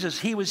is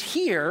Jesus. He was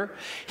here,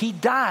 he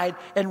died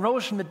and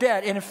rose from the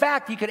dead. And in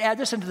fact, you could add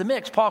this into the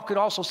mix. Paul could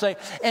also say,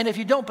 and if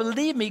you don't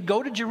believe me,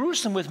 go to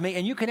Jerusalem with me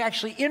and you can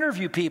actually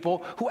interview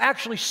people who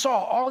actually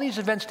saw all these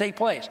events take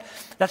place.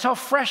 That's how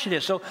fresh it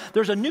is. So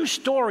there's a new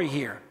story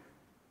here.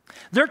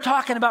 They're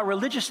talking about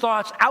religious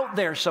thoughts out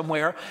there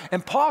somewhere,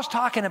 and Paul's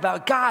talking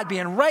about God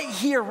being right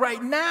here,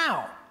 right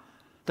now,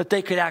 that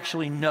they could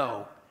actually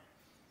know.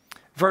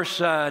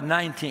 Verse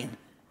 19.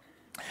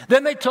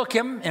 Then they took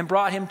him and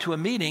brought him to a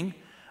meeting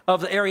of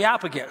the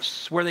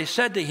Areopagus, where they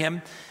said to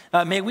him,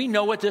 may we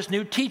know what this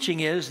new teaching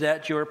is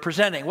that you're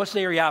presenting. What's the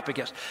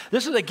Areopagus?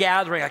 This is a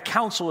gathering, a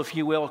council, if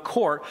you will, a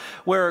court,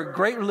 where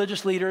great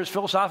religious leaders,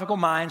 philosophical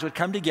minds would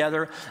come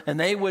together, and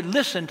they would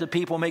listen to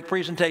people make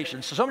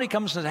presentations. So somebody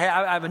comes and says, hey,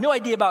 I have a new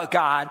idea about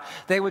God.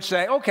 They would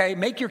say, okay,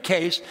 make your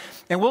case,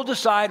 and we'll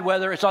decide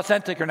whether it's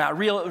authentic or not,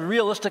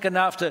 realistic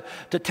enough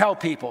to tell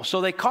people. So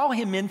they call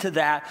him into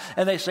that,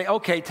 and they say,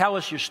 okay, tell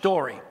us your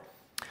story.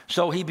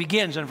 So he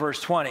begins in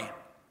verse 20.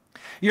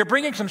 You're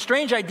bringing some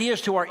strange ideas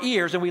to our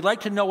ears, and we'd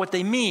like to know what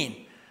they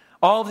mean.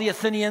 All of the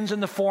Athenians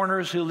and the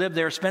foreigners who lived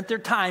there spent their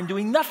time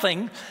doing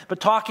nothing but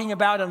talking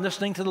about and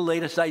listening to the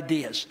latest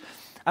ideas.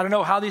 I don't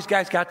know how these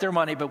guys got their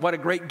money, but what a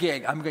great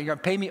gig. You're going to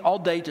pay me all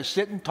day to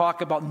sit and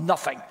talk about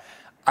nothing.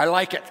 I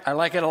like it. I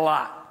like it a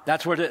lot.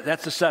 That's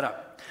the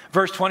setup.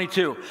 Verse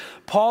 22.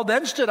 Paul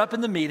then stood up in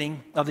the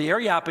meeting of the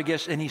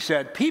Areopagus, and he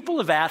said, people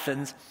of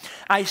Athens,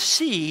 I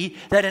see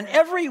that in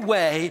every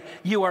way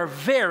you are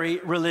very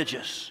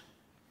religious.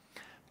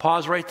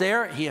 Pause right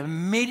there. He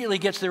immediately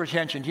gets their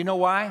attention. Do you know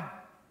why?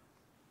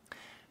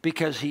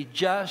 Because he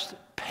just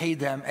paid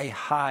them a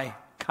high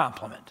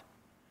compliment.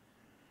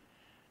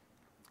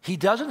 He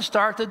doesn't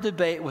start the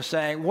debate with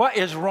saying, what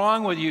is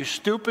wrong with you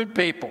stupid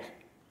people?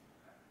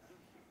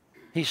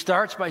 He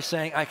starts by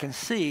saying, I can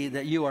see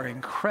that you are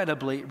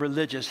incredibly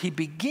religious. He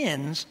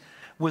begins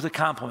with a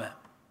compliment.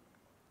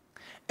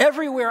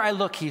 Everywhere I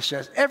look, he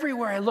says,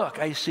 everywhere I look,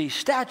 I see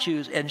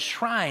statues and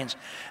shrines,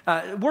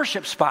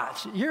 worship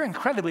spots. You're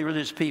incredibly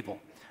religious people.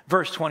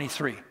 Verse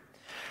 23.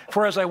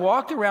 For as I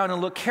walked around and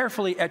looked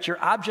carefully at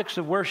your objects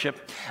of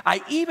worship,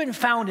 I even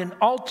found an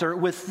altar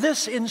with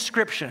this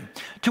inscription,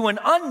 to an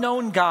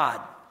unknown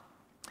God.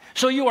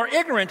 So you are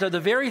ignorant of the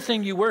very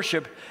thing you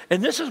worship,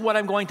 and this is what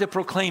I'm going to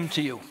proclaim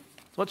to you.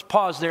 Let's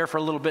pause there for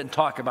a little bit and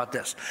talk about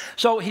this.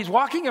 So he's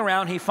walking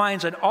around, he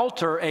finds an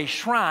altar, a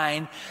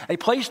shrine, a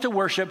place to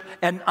worship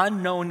an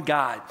unknown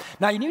God.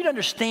 Now you need to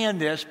understand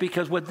this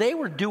because what they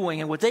were doing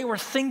and what they were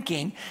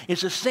thinking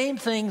is the same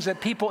things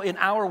that people in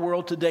our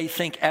world today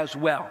think as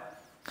well.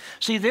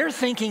 See, their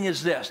thinking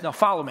is this. Now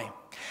follow me.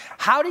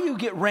 How do you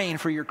get rain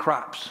for your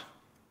crops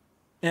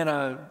in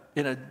a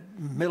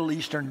Middle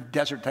Eastern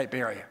desert type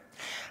area?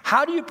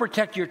 How do you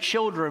protect your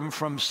children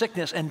from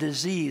sickness and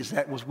disease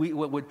that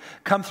would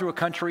come through a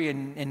country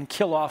and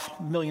kill off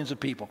millions of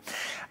people?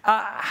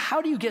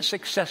 How do you get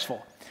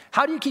successful?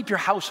 How do you keep your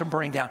house from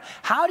burning down?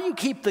 How do you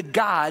keep the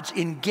gods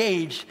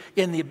engaged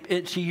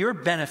to your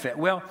benefit?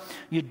 Well,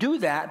 you do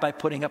that by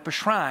putting up a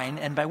shrine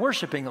and by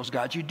worshiping those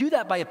gods. You do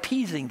that by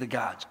appeasing the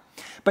gods.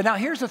 But now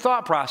here's the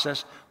thought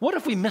process. What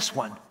if we miss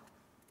one?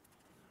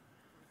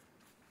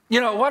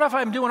 What if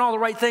I'm doing all the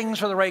right things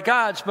for the right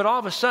gods, but all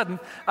of a sudden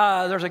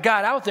there's a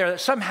God out there that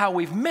somehow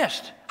we've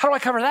missed? How do I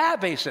cover that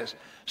basis?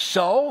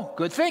 So,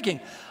 good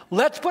thinking.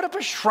 Let's put up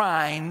a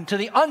shrine to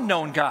the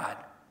unknown God.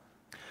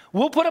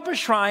 We'll put up a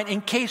shrine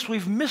in case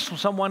we've missed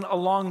someone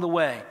along the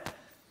way.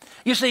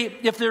 You see,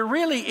 if there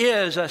really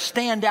is a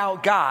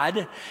standout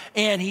God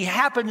and he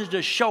happens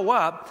to show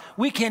up,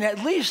 we can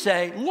at least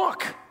say,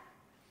 look,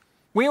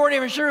 we weren't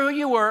even sure who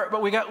you were,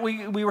 but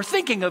we were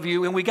thinking of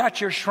you and we got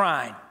your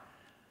shrine.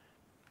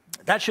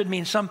 That should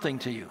mean something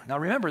to you. Now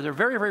remember, they're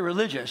very, very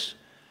religious,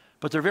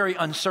 but they're very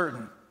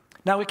uncertain.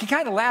 Now we can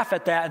kind of laugh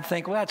at that and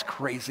think, well, that's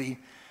crazy.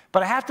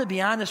 But I have to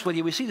be honest with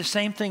you, we see the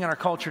same thing in our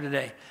culture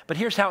today. But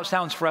here's how it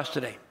sounds for us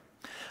today.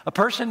 A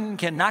person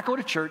can not go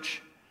to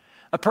church.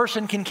 A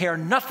person can care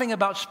nothing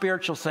about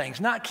spiritual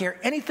things, not care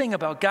anything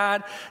about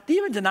God,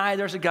 even deny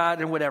there's a God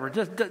and whatever,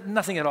 just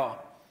nothing at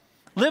all.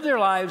 Live their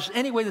lives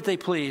any way that they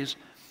please.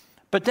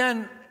 But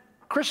then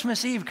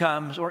Christmas Eve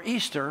comes or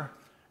Easter,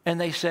 and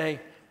they say,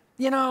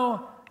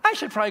 I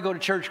should probably go to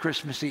church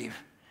Christmas Eve.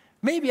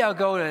 Maybe I'll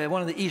go to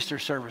one of the Easter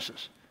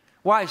services.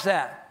 Why is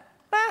that?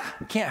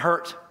 It can't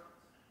hurt.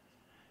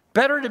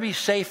 Better to be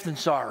safe than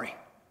sorry.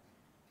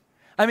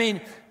 I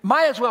mean,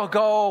 might as well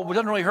go. It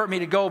doesn't really hurt me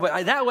to go,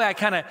 but that way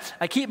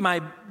I keep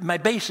my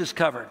bases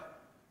covered.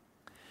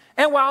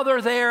 And while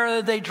they're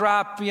there, they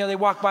drop, they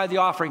walk by the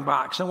offering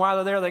box. And while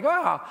they're there, they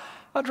go,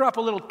 I'll drop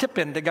a little tip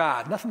into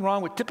God. Nothing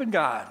wrong with tipping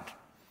God.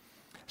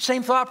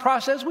 Same thought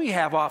process we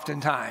have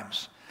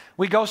oftentimes.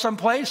 We go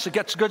someplace, it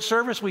gets good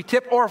service, we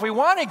tip, or if we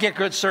want to get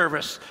good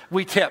service,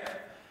 we tip.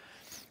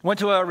 Went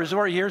to a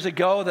resort years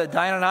ago that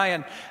Diane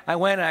and I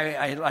went,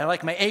 I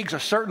like my eggs a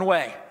certain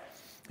way.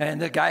 And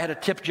the guy had a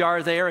tip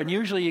jar there, and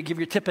usually you give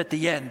your tip at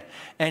the end.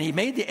 And he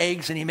made the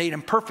eggs, and he made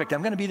them perfect.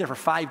 I'm going to be there for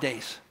 5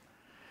 days.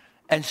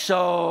 And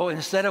so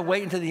instead of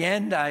waiting to the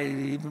end,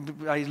 I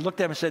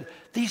looked at him and said,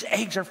 these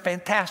eggs are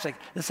fantastic.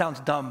 This sounds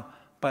dumb,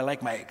 but I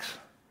like my eggs.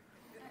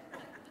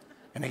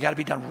 And they got to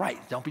be done right.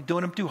 Don't be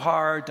doing them too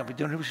hard. Don't be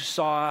doing them too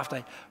soft.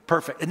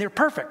 Perfect. And they're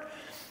perfect.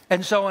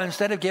 And so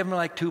instead of giving them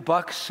like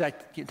 $2, I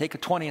take a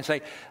 20 and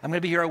say, I'm going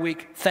to be here a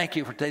week. Thank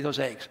you for those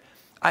eggs.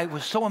 I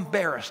was so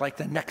embarrassed like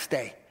the next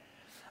day.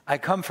 I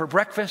come for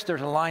breakfast. There's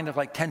a line of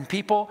like 10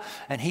 people.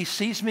 And he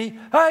sees me.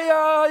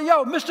 Hey,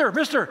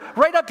 mister,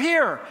 right up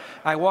here.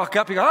 I walk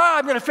up. He goes,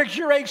 I'm going to fix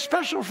your eggs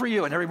special for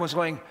you. And everyone's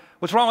going,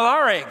 what's wrong with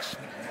our eggs?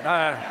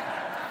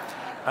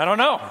 I don't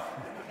know.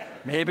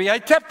 Maybe I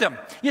tipped them.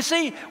 You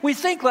see, we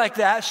think like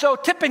that. So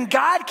tipping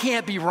God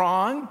can't be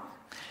wrong.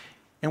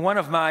 In one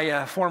of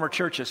my former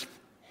churches,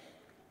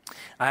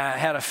 I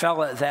had a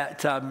fella that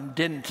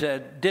didn't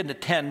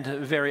attend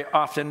very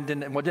often,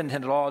 didn't attend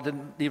at all,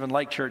 didn't even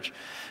like church,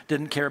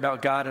 didn't care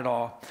about God at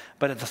all.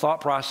 But the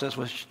thought process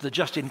was the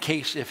just in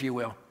case, if you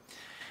will.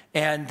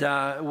 And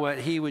what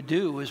he would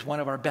do was one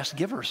of our best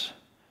givers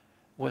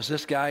was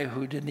this guy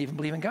who didn't even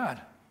believe in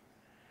God.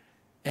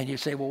 And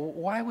you'd say, well,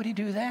 why would he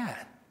do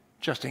that?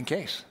 Just in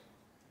case.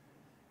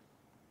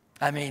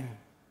 I mean,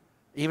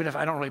 even if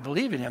I don't really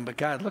believe in him, but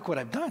God, look what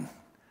I've done.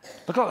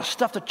 Look at all the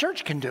stuff the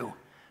church can do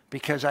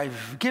because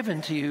I've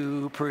given to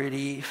you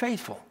pretty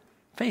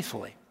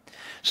faithfully.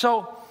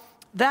 So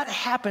that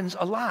happens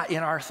a lot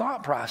in our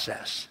thought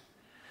process.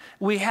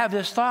 We have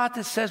this thought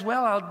that says,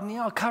 well,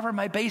 I'll cover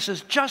my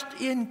bases just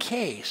in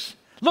case.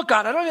 Look,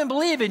 God, I don't even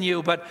believe in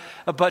you, but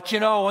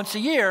once a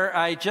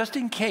year, just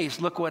in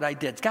case, look what I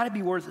did. It's got to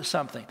be worth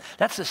something.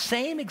 That's the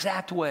same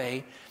exact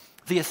way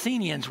the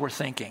Athenians were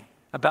thinking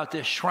about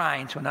this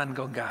shrine to an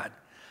unknown God.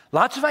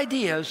 Lots of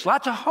ideas,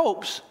 lots of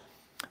hopes,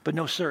 but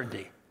no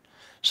certainty.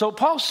 So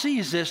Paul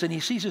sees this, and he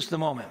sees this the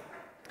moment.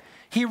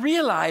 He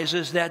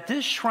realizes that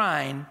this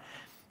shrine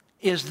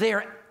is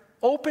there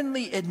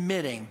openly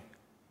admitting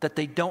that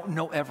they don't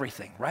know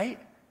everything, right?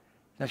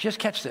 Now just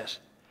catch this.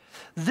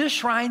 This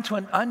shrine to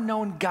an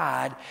unknown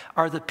God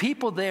are the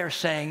people there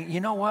saying, you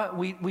know what,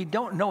 we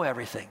don't know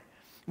everything.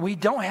 We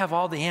don't have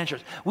all the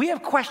answers. We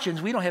have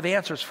questions we don't have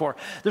answers for.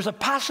 There's a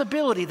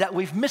possibility that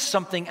we've missed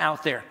something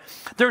out there.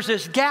 There's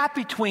this gap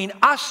between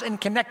us and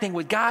connecting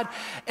with God,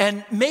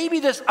 and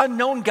maybe this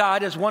unknown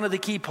God is one of the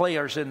key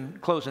players in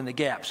closing the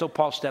gap. So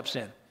Paul steps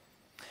in.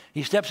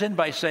 He steps in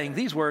by saying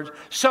these words,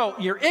 so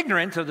you're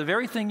ignorant of the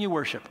very thing you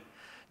worship.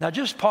 Now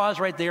just pause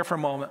right there for a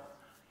moment,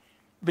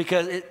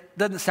 because it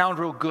doesn't sound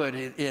real good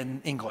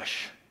in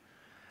English.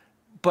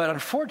 But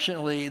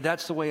unfortunately,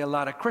 that's the way a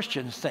lot of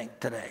Christians think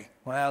today.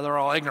 Well, they're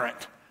all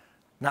ignorant,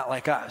 not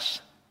like us.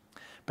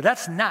 But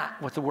that's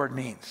not what the word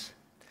means.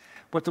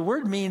 What the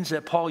word means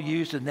that Paul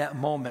used in that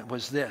moment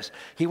was this.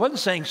 He wasn't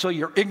saying, so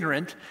you're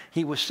ignorant.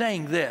 He was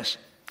saying this.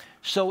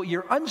 So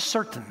you're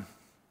uncertain.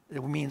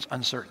 It means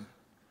uncertain.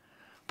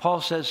 Paul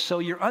says, so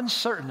you're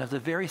uncertain of the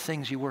very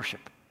things you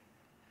worship.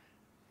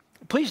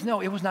 Please know,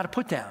 it was not a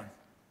put down.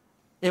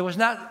 It was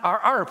not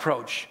our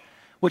approach,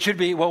 which would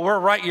be, well, we're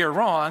right, you're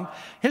wrong.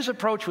 His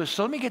approach was,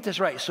 so let me get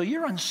this right. So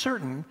you're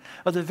uncertain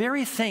of the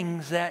very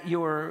things that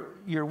you're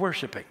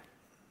worshiping.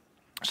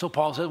 So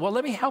Paul says, well,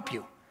 let me help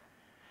you.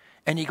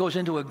 And he goes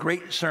into a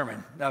great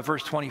sermon,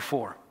 verse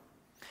 24.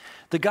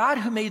 The God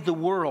who made the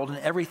world and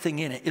everything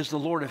in it is the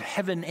Lord of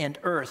heaven and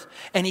earth,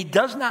 and he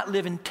does not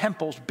live in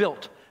temples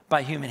built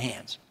by human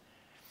hands.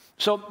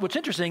 So what's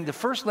interesting, the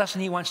first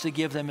lesson he wants to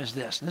give them is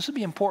this, and this would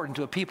be important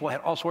to a people who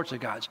had all sorts of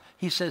gods.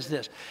 He says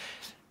this,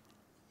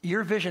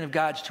 your vision of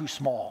God's too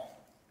small.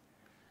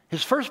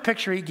 His first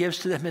picture he gives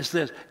to them is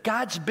this,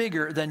 God's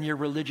bigger than your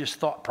religious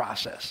thought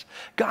process.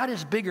 God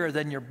is bigger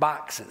than your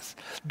boxes.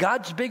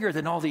 God's bigger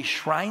than all these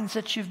shrines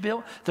that you've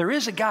built. There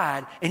is a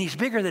God, and he's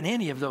bigger than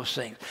any of those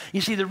things. You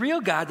see, the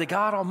real God, the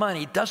God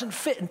Almighty, doesn't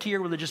fit into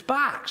your religious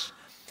box.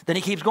 Then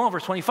he keeps going,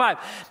 verse 25.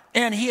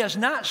 And he is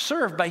not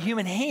served by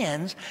human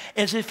hands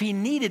as if he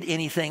needed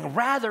anything.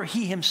 Rather,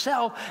 he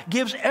himself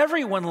gives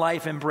everyone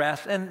life and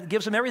breath and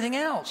gives them everything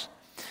else.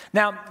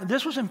 Now,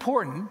 this was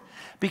important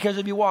because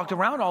if you walked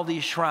around all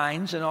these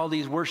shrines and all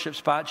these worship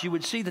spots, you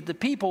would see that the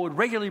people would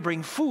regularly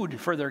bring food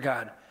for their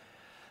God.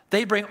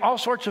 They'd bring all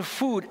sorts of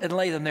food and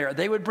lay them there.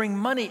 They would bring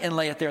money and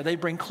lay it there.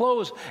 They'd bring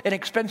clothes and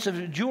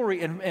expensive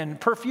jewelry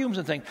and perfumes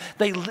and things.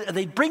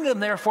 They'd bring them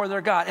there for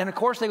their God. And of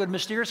course, they would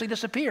mysteriously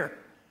disappear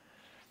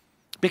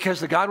because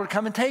the God would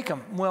come and take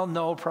them. Well,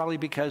 no, probably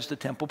because the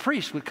temple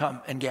priest would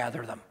come and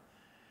gather them.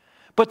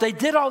 But they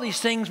did all these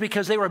things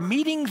because they were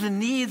meeting the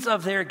needs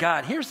of their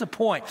God. Here's the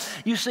point.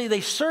 You see, they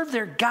served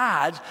their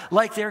gods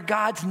like their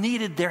gods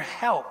needed their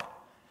help.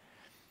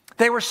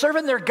 They were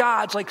serving their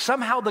gods like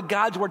somehow the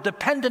gods were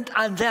dependent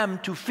on them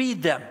to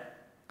feed them.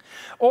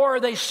 Or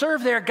they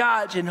served their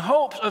gods in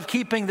hopes of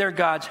keeping their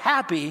gods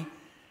happy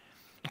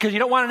because you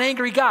don't want an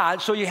angry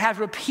God, so you have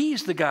to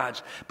appease the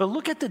gods. But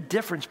look at the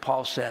difference,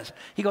 Paul says.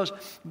 He goes,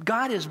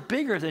 God is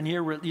bigger than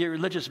your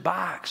religious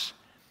box.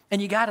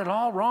 And you got it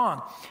all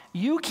wrong.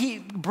 You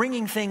keep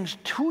bringing things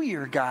to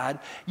your God.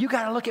 You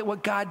got to look at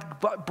what God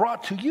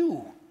brought to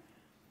you.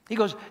 He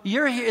goes,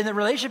 you're here in the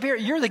relationship here,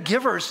 you're the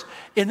givers.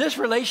 In this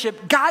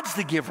relationship, God's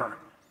the giver.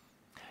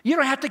 You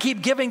don't have to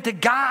keep giving to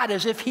God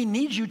as if he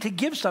needs you to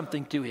give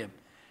something to him.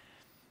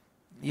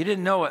 You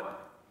didn't know it,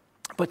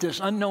 but this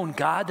unknown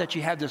God that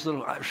you have this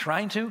little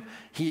shrine to,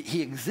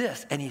 he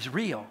exists and he's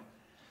real.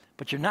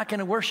 But you're not going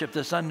to worship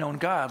this unknown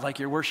God like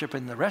you're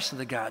worshiping the rest of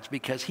the gods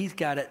because he's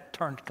got it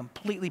turned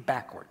completely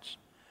backwards.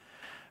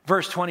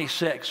 Verse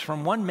 26,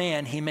 from one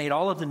man he made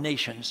all of the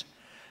nations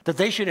that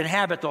they should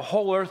inhabit the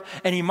whole earth,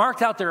 and he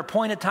marked out their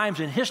appointed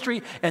times in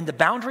history and the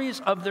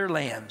boundaries of their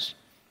lands.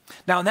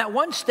 Now, in that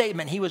one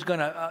statement, he was going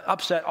to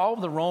upset all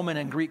of the Roman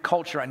and Greek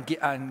culture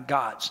on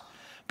gods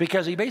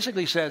because he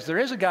basically says there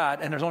is a God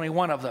and there's only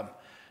one of them.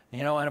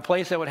 You know, in a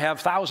place that would have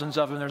thousands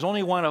of them, there's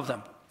only one of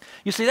them.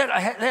 You see, they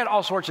had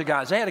all sorts of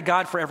gods. They had a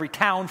God for every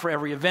town, for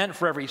every event,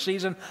 for every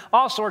season,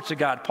 all sorts of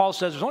God. Paul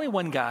says there's only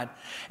one God,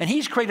 and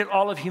he's created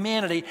all of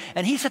humanity,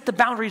 and he set the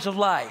boundaries of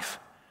life.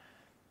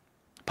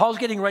 Paul's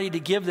getting ready to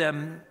give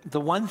them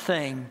the one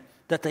thing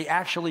that they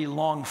actually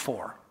long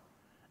for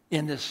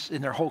in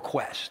their whole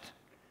quest.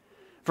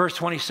 Verse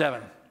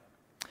 27,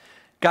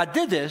 God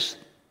did this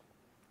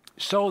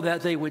so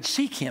that they would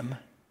seek him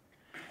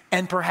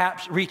and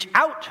perhaps reach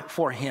out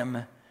for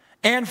him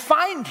and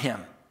find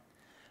him,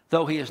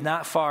 though he is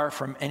not far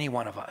from any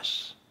one of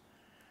us.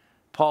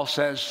 Paul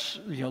says,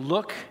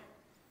 look,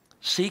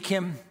 seek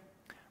him,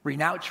 reach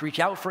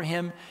out for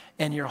him,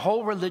 and your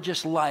whole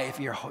religious life,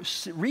 you're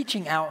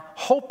reaching out,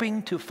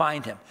 hoping to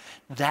find him.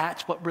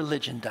 That's what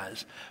religion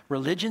does.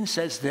 Religion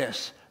says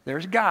this,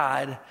 there's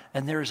God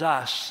and there's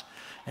us,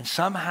 and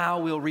somehow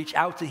we'll reach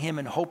out to him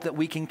and hope that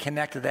we can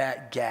connect to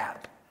that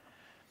gap.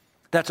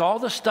 That's all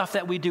the stuff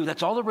that we do.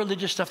 That's all the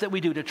religious stuff that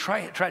we do to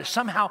try to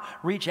somehow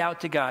reach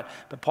out to God.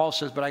 But Paul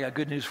says, but I got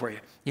good news for you.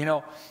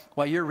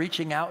 While you're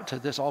reaching out to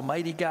this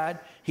almighty God,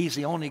 he's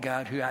the only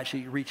God who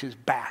actually reaches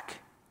back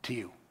to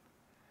you.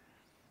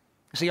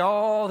 See,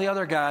 all the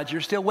other gods, you're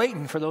still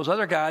waiting for those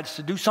other gods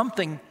to do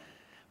something,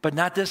 but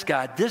not this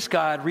God. This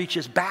God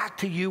reaches back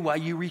to you while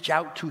you reach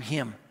out to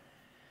him.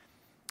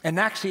 And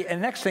next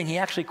thing, he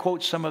actually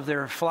quotes some of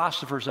their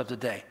philosophers of the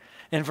day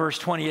in verse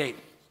 28.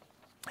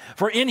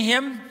 For in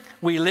him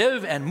we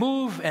live and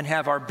move and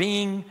have our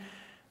being,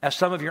 as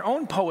some of your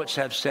own poets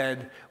have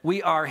said,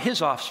 we are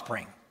his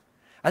offspring.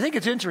 I think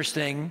it's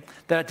interesting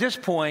that at this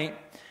point,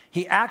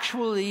 he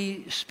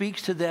actually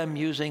speaks to them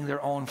using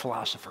their own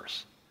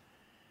philosophers.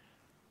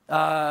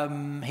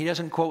 He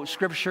doesn't quote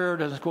Scripture,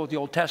 doesn't quote the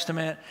Old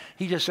Testament.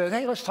 He just says,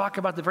 hey, let's talk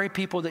about the very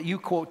people that you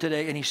quote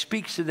today, and he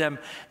speaks to them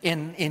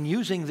in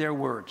using their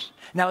words.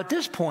 Now, at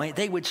this point,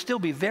 they would still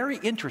be very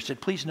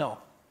interested, please know.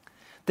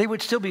 They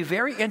would still be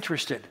very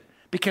interested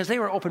because they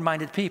were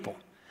open-minded people.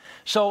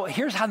 So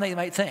here's how they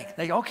might think.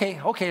 They go,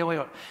 okay,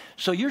 wait.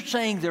 So you're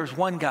saying there's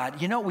one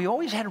God. You know, we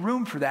always had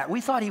room for that.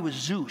 We thought he was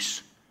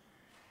Zeus.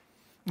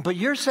 But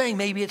you're saying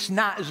maybe it's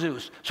not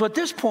Zeus. So at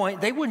this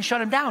point, they wouldn't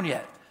shut him down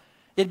yet.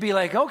 It'd be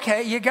like,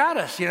 okay, you got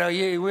us. You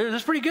know,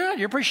 that's pretty good.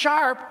 You're pretty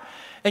sharp.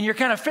 And you're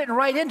kind of fitting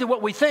right into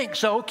what we think.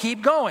 So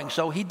keep going.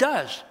 So he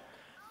does.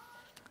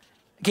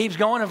 Keeps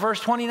going in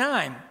verse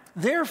 29.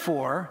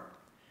 Therefore,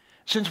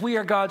 since we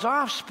are God's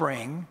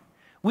offspring,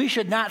 we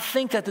should not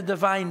think that the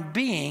divine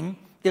being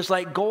is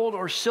like gold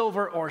or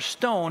silver or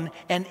stone,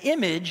 an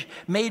image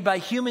made by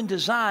human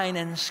design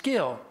and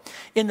skill.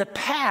 In the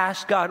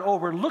past, God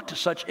overlooked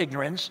such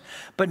ignorance,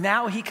 but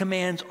now he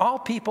commands all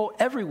people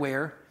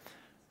everywhere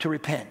to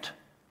repent.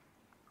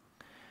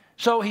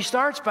 So he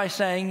starts by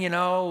saying, you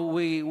know,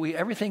 we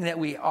everything that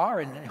we are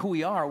and who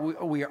we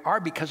are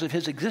because of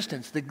his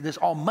existence. This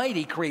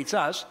Almighty creates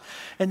us.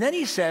 And then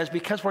he says,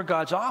 because we're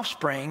God's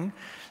offspring,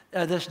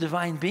 this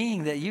divine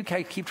being that you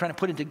keep trying to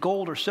put into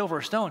gold or silver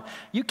or stone,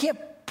 you can't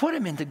put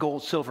him into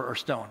gold, silver, or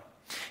stone.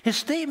 His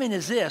statement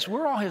is this: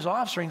 we're all his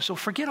offspring, so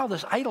forget all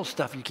this idol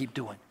stuff you keep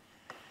doing.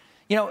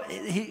 You know,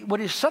 what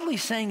he's subtly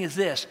saying is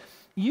this: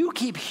 you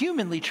keep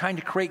humanly trying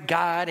to create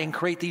God and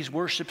create these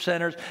worship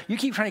centers. You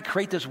keep trying to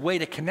create this way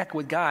to connect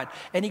with God.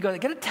 And he goes, I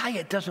got to tell you,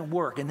 it doesn't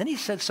work. And then he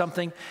said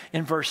something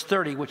in verse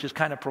 30, which is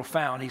kind of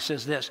profound. He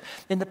says this: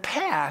 in the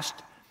past,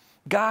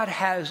 God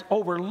has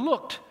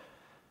overlooked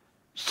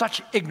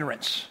such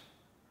ignorance.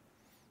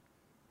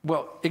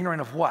 Well,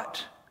 ignorant of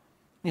what?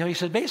 You know, he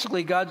said,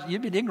 basically,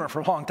 you've been ignorant for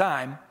a long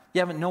time. You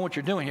haven't known what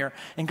you're doing here.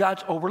 And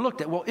God's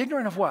overlooked it. Well,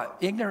 ignorant of what?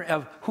 Ignorant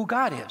of who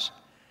God is.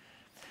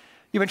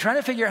 You've been trying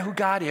to figure out who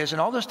God is, and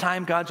all this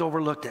time, God's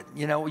overlooked it.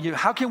 You know,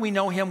 how can we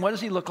know him? What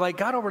does he look like?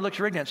 God overlooks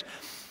your ignorance.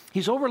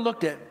 He's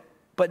overlooked it,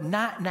 but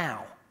not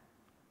now.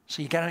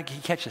 So you got to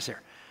catch this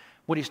here.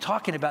 What he's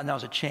talking about now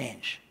is a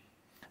change.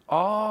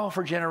 All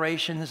for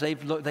generations, they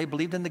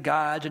believed in the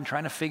gods and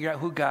trying to figure out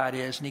who God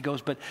is. And he goes,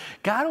 but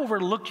God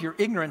overlooked your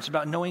ignorance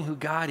about knowing who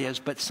God is,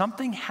 but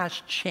something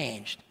has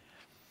changed.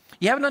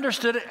 You haven't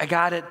understood it? I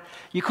got it.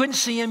 You couldn't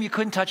see him. You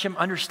couldn't touch him.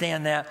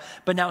 Understand that.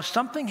 But now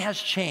something has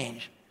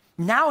changed.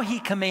 Now he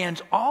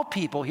commands all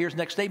people. Here's the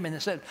next statement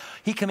that said,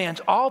 he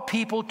commands all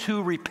people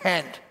to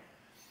repent.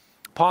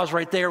 Pause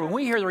right there. When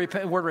we hear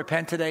the word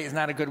repent today, it's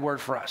not a good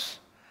word for us.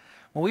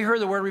 When we hear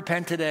the word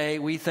repent today,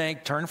 we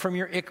think, turn from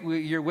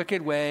your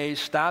wicked ways,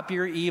 stop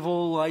your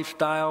evil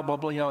lifestyle, blah,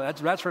 blah, you know,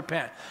 that's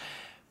repent.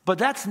 But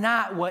that's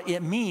not what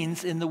it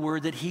means in the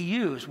word that he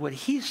used. What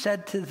he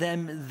said to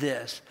them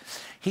this,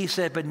 he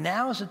said, but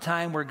now is the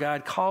time where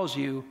God calls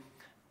you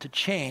to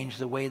change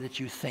the way that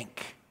you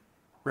think.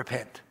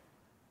 Repent.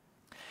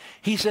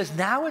 He says,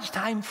 now it's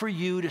time for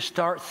you to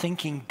start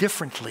thinking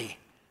differently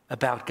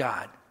about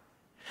God.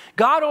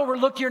 God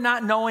overlooked your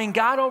not knowing.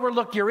 God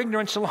overlooked your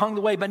ignorance along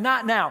the way, but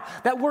not now.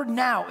 That word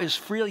now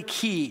is really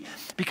key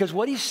because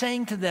what he's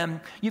saying to them,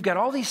 you've got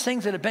all these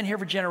things that have been here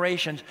for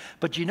generations,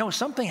 but you know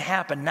something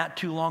happened not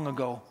too long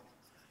ago.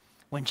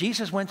 When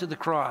Jesus went to the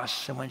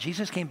cross and when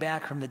Jesus came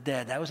back from the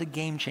dead, that was a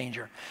game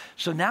changer.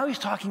 So now he's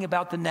talking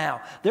about the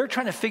now. They're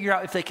trying to figure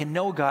out if they can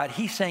know God.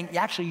 He's saying,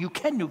 actually, you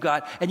can know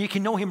God and you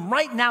can know him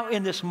right now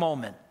in this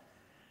moment.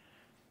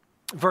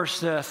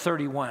 Verse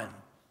 31.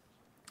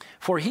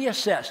 For he has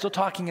set, still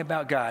talking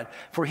about God,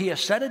 for he has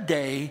set a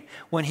day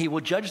when he will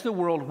judge the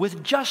world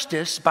with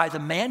justice by the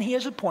man he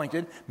has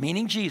appointed,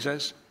 meaning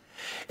Jesus,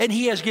 and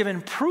he has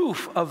given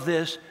proof of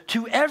this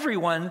to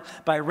everyone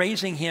by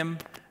raising him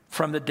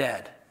from the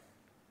dead.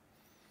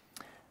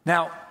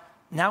 Now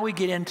we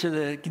get into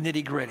the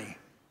nitty-gritty.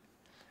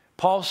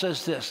 Paul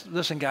says this,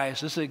 listen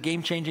guys, this is a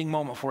game-changing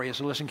moment for you,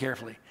 so listen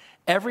carefully.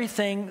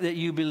 Everything that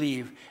you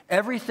believe,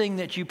 everything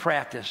that you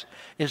practice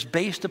is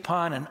based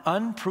upon an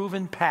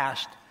unproven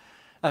past,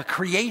 a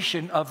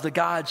creation of the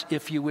gods,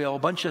 if you will, a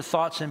bunch of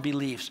thoughts and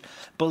beliefs.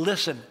 But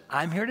listen,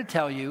 I'm here to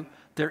tell you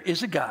there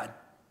is a God.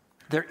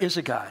 There is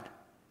a God.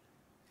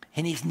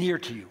 And he's near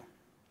to you.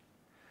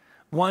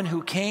 One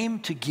who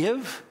came to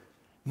give,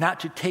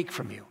 not to take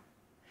from you.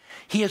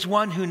 He is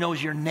one who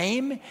knows your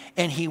name,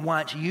 and he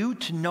wants you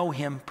to know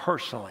him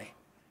personally.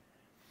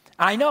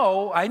 I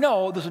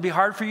know this would be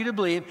hard for you to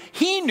believe.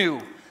 He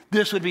knew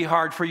this would be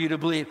hard for you to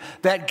believe,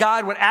 that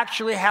God would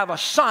actually have a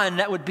son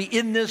that would be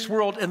in this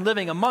world and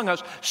living among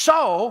us.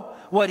 So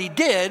what he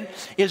did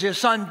is his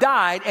son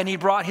died, and he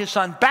brought his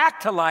son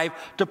back to life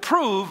to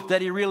prove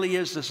that he really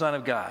is the Son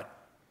of God.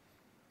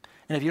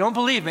 And if you don't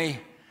believe me,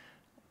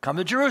 come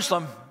to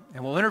Jerusalem,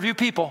 and we'll interview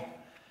people,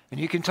 and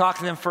you can talk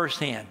to them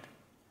firsthand.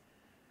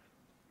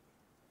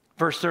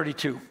 Verse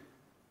 32.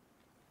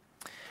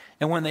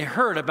 And when they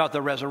heard about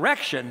the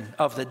resurrection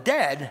of the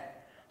dead,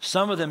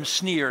 some of them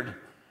sneered,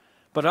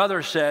 but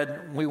others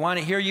said, we want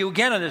to hear you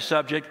again on this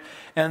subject.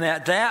 And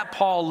that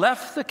Paul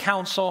left the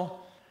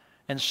council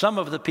and some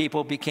of the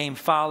people became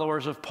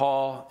followers of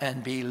Paul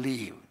and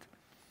believed.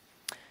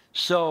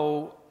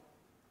 So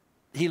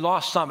he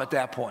lost some at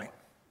that point.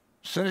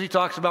 As soon as he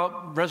talks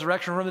about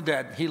resurrection from the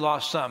dead, he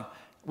lost some.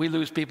 We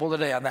lose people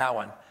today on that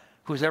one.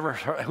 Who's ever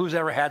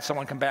had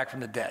someone come back from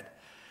the dead?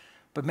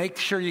 But make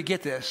sure you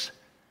get this,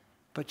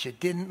 but you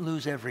didn't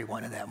lose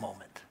everyone in that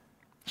moment.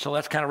 So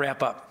let's kind of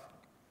wrap up.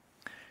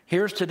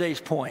 Here's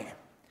today's point.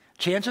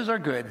 Chances are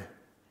good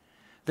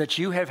that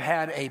you have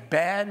had a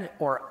bad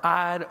or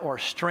odd or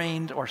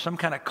strained or some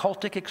kind of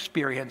cultic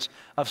experience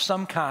of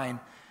some kind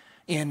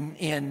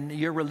in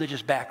your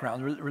religious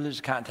background, religious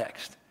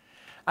context.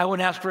 I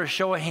wouldn't ask for a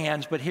show of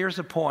hands, but here's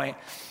the point.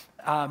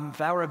 If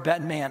I were a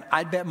betting man,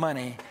 I'd bet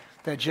money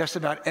that just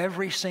about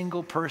every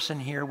single person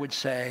here would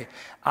say,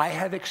 I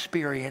have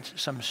experienced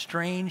some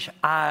strange,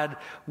 odd,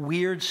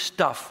 weird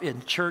stuff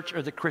in church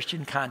or the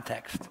Christian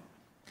context.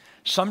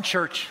 Some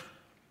church,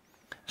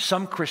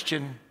 some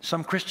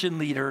Christian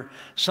leader,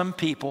 some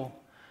people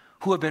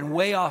who have been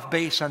way off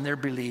base on their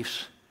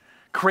beliefs,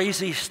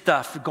 crazy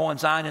stuff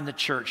going on in the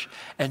church,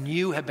 and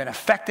you have been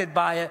affected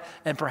by it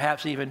and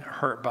perhaps even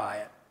hurt by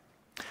it.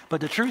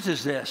 But the truth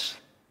is this.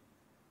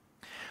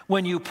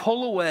 When you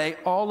pull away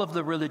all of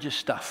the religious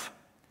stuff,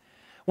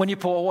 when you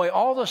pull away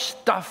all the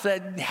stuff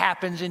that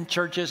happens in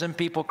churches and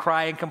people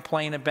cry and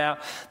complain about,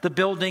 the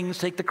buildings,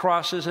 take the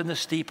crosses and the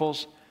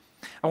steeples,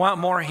 I want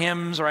more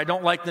hymns, or I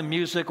don't like the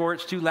music, or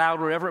it's too loud,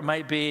 whatever it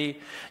might be.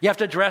 You have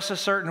to dress a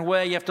certain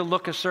way. You have to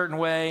look a certain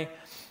way.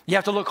 You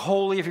have to look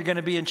holy if you're going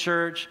to be in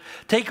church.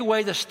 Take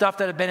away the stuff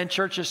that have been in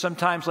churches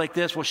sometimes like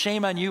this. Well,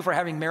 shame on you for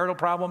having marital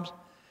problems.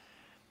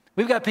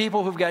 We've got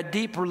people who've got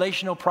deep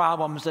relational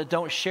problems that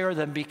don't share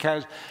them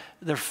because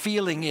their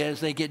feeling is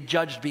they get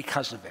judged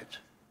because of it.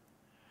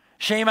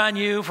 Shame on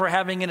you for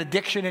having an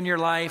addiction in your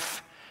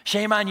life.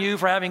 Shame on you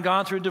for having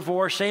gone through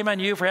divorce. Shame on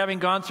you for having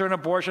gone through an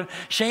abortion.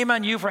 Shame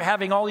on you for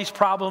having all these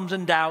problems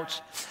and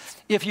doubts.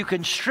 If you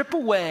can strip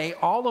away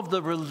all of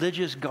the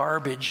religious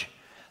garbage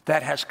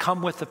that has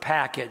come with the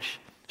package,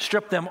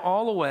 strip them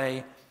all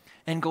away,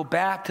 and go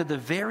back to the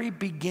very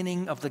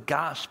beginning of the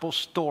gospel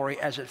story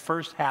as it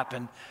first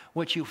happened,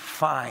 what you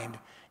find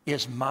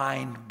is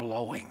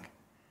mind-blowing.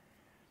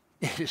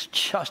 It is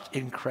just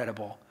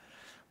incredible.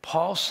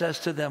 Paul says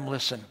to them,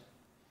 listen,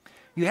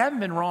 you haven't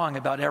been wrong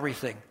about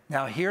everything.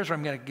 Now here's where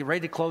I'm going to get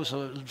ready to close,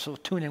 so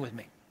tune in with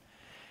me.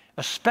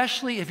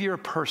 Especially if you're a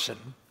person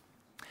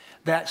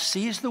that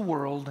sees the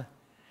world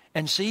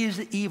and sees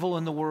the evil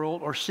in the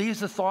world, or sees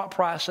the thought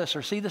process,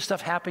 or see the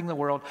stuff happening in the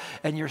world,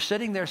 and you're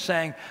sitting there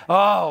saying,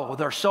 oh,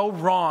 they're so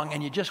wrong,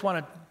 and you just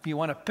want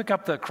to pick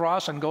up the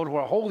cross and go to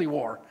a holy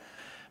war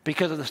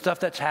because of the stuff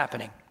that's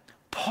happening.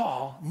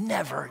 Paul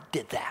never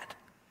did that.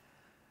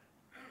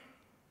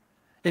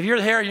 If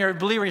you're here and you're a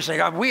believer, you say,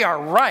 God, we are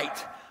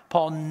right.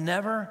 Paul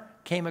never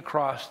came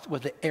across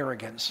with the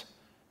arrogance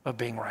of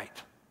being right.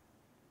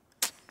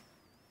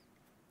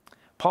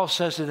 Paul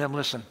says to them,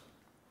 listen,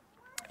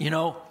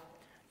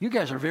 you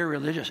guys are very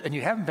religious, and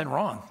you haven't been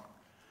wrong.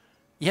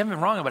 You haven't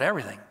been wrong about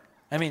everything.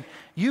 I mean,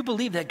 you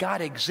believe that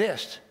God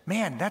exists.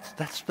 Man, that's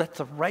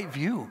the right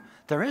view.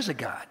 There is a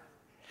God.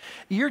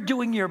 You're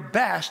doing your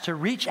best to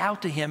reach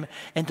out to him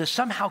and to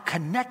somehow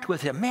connect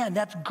with him. Man,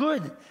 that's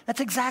good. That's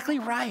exactly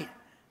right.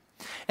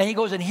 And he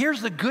goes, and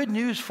here's the good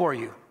news for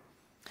you.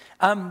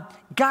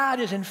 God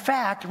is, in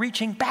fact,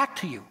 reaching back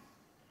to you.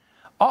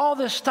 All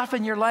this stuff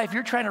in your life,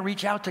 you're trying to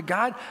reach out to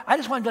God. I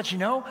just want to let you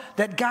know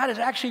that God is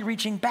actually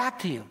reaching back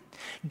to you.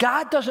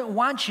 God doesn't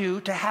want you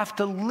to have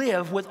to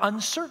live with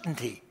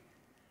uncertainty.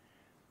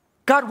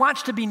 God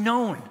wants to be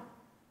known.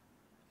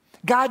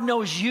 God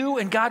knows you,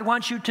 and God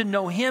wants you to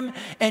know him,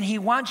 and he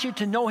wants you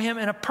to know him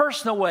in a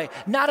personal way,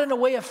 not in a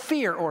way of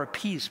fear or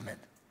appeasement.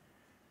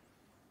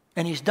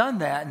 And he's done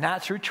that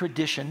not through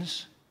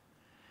traditions.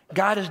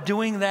 God is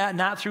doing that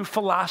not through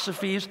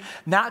philosophies,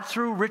 not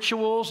through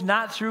rituals,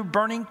 not through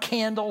burning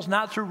candles,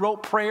 not through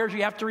rote prayers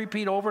you have to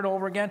repeat over and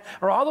over again,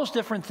 or all those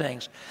different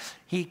things.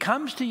 He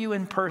comes to you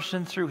in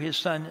person through his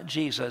son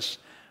Jesus,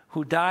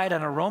 who died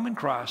on a Roman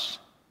cross,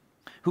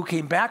 who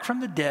came back from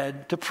the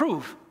dead to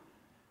prove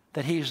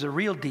that he is the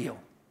real deal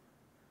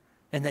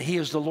and that he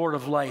is the Lord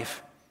of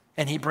life,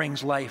 and he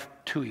brings life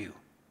to you.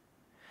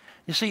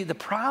 You see, the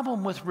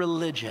problem with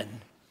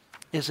religion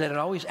is that it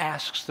always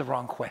asks the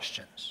wrong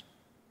questions.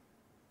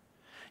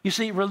 You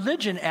see,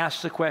 religion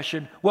asks the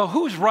question, well,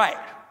 who's right?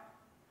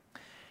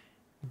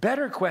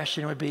 Better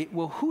question would be,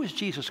 well, who is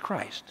Jesus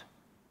Christ?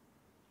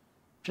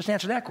 Just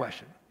answer that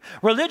question.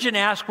 Religion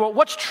asks, well,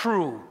 what's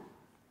true?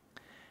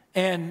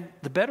 And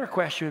the better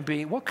question would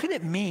be, what could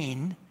it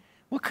mean?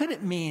 What could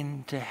it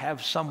mean to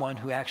have someone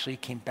who actually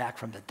came back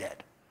from the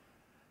dead?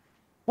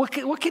 What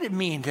could it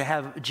mean to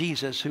have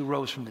Jesus who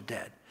rose from the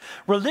dead?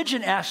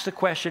 Religion asks the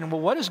question,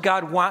 well, what does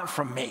God want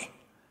from me?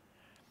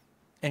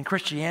 And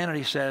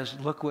Christianity says,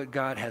 look what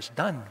God has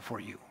done for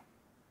you.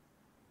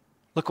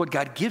 Look what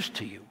God gives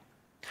to you.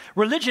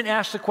 Religion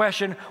asks the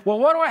question, well,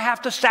 what do I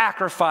have to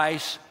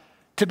sacrifice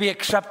to be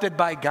accepted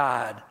by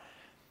God?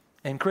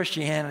 And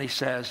Christianity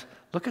says,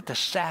 look at the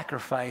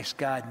sacrifice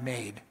God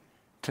made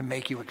to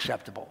make you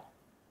acceptable.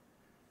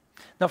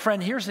 Now,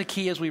 friend, here's the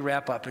key as we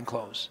wrap up and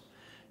close.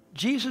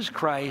 Jesus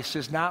Christ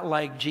is not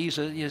like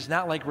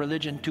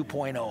religion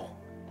 2.0.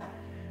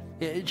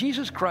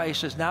 Jesus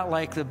Christ is not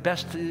like the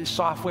best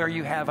software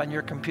you have on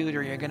your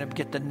computer. You're going to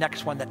get the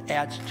next one that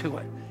adds to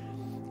it.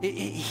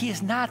 He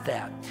is not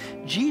that.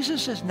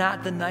 Jesus is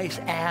not the nice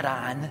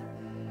add-on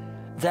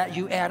that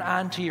you add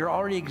on to your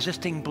already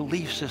existing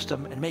belief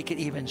system and make it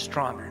even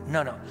stronger.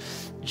 No.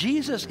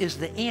 Jesus is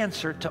the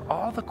answer to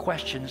all the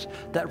questions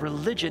that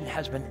religion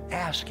has been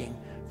asking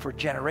for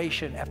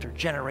generation after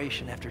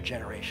generation after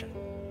generation.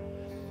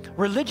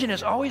 Religion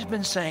has always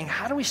been saying,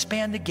 how do we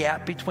span the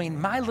gap between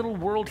my little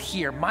world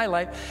here, my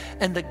life,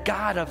 and the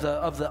God of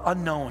the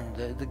unknown,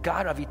 the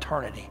God of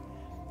eternity?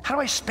 How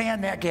do I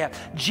span that gap?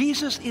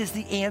 Jesus is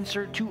the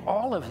answer to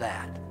all of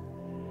that.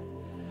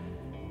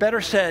 Better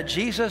said,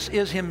 Jesus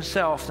is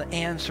himself the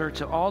answer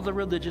to all the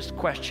religious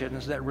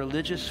questions that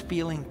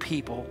religious-feeling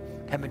people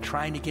have been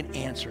trying to get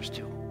answers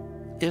to.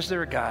 Is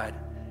there a God?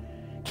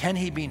 Can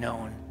he be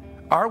known?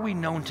 Are we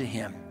known to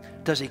him?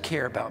 Does he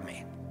care about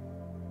me?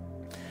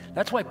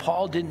 That's why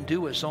Paul didn't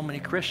do what so many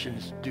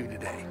Christians do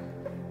today.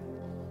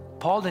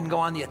 Paul didn't go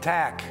on the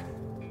attack.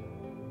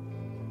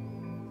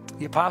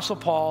 The Apostle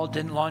Paul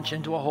didn't launch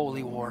into a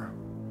holy war.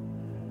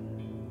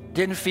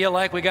 Didn't feel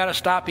like we got to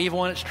stop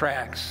evil in its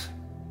tracks.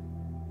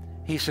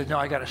 He said, no,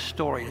 I got a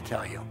story to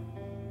tell you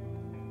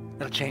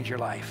that'll change your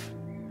life.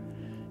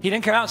 He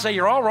didn't come out and say,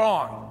 you're all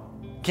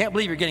wrong. Can't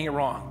believe you're getting it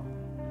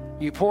wrong.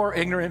 You poor,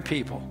 ignorant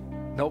people.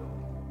 Nope.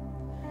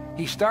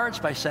 He starts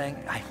by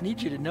saying, I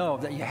need you to know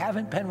that you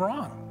haven't been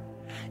wrong.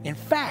 In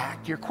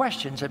fact, your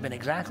questions have been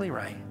exactly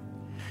right.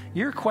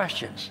 Your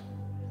questions,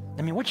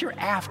 what you're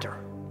after,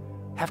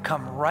 have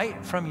come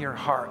right from your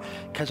heart,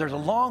 because there's a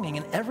longing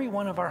in every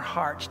one of our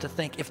hearts to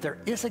think, if there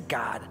is a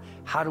God,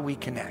 how do we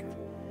connect?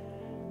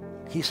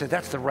 He said,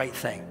 that's the right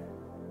thing.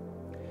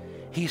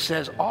 He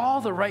says, all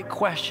the right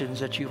questions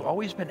that you've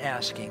always been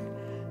asking,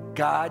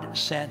 God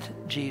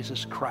sent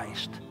Jesus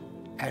Christ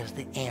as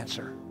the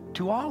answer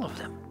to all of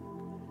them.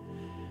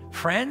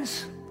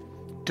 Friends,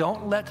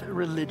 don't let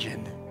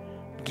religion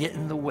get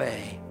in the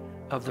way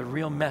of the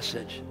real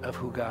message of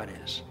who God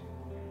is.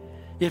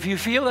 If you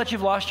feel that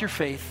you've lost your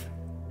faith,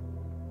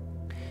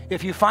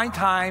 if you find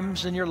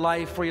times in your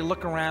life where you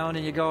look around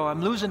and you go,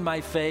 I'm losing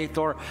my faith,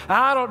 or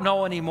I don't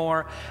know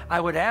anymore, I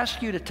would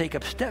ask you to take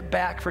a step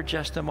back for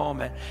just a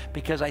moment,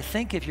 because I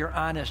think if you're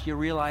honest, you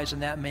realize in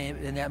that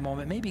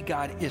moment, maybe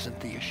God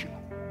isn't the issue.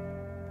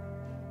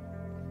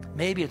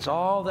 Maybe it's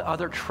all the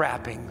other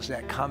trappings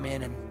that come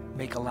in and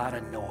make a lot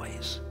of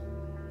noise.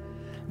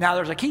 Now,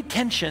 there's a key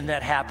tension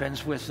that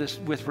happens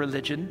with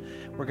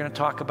religion. We're going to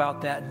talk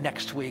about that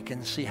next week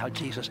and see how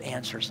Jesus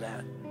answers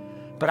that.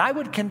 But I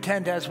would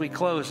contend as we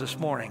close this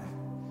morning,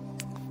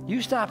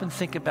 you stop and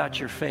think about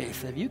your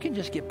faith. If you can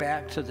just get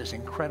back to this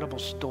incredible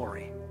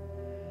story,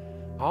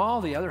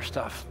 all the other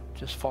stuff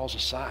just falls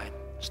aside.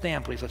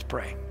 Stand, please. Let's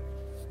pray.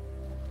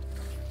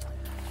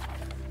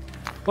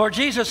 Lord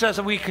Jesus, as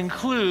we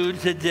conclude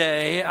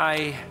today,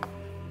 I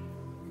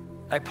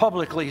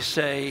publicly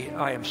say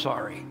I am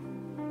sorry.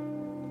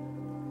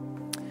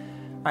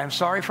 I am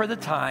sorry for the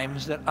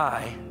times that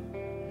I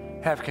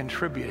have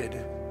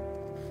contributed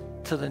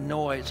to the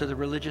noise, to the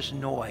religious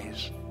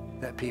noise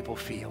that people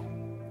feel.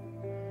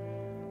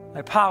 I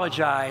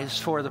apologize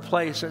for the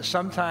place that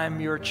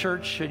sometime your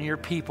church and your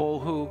people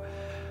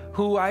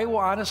who I will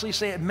honestly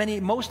say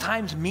most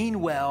times mean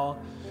well,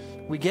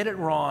 we get it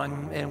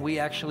wrong and we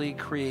actually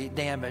create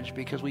damage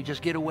because we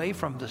just get away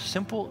from the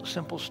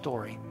simple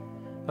story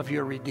of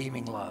your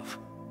redeeming love.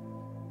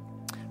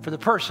 For the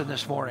person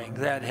this morning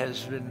that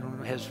has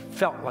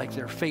felt like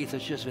their faith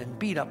has just been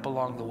beat up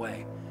along the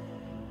way,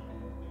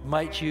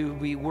 might you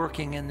be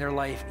working in their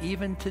life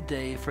even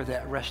today for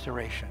that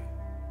restoration.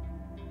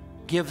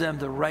 Give them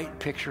the right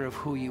picture of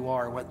who you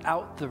are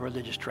without the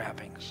religious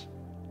trappings.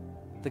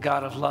 The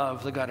God of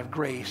love, the God of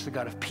grace, the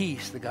God of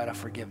peace, the God of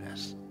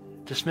forgiveness.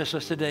 Dismiss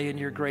us today in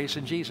your grace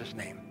in Jesus'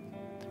 name.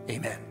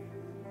 Amen.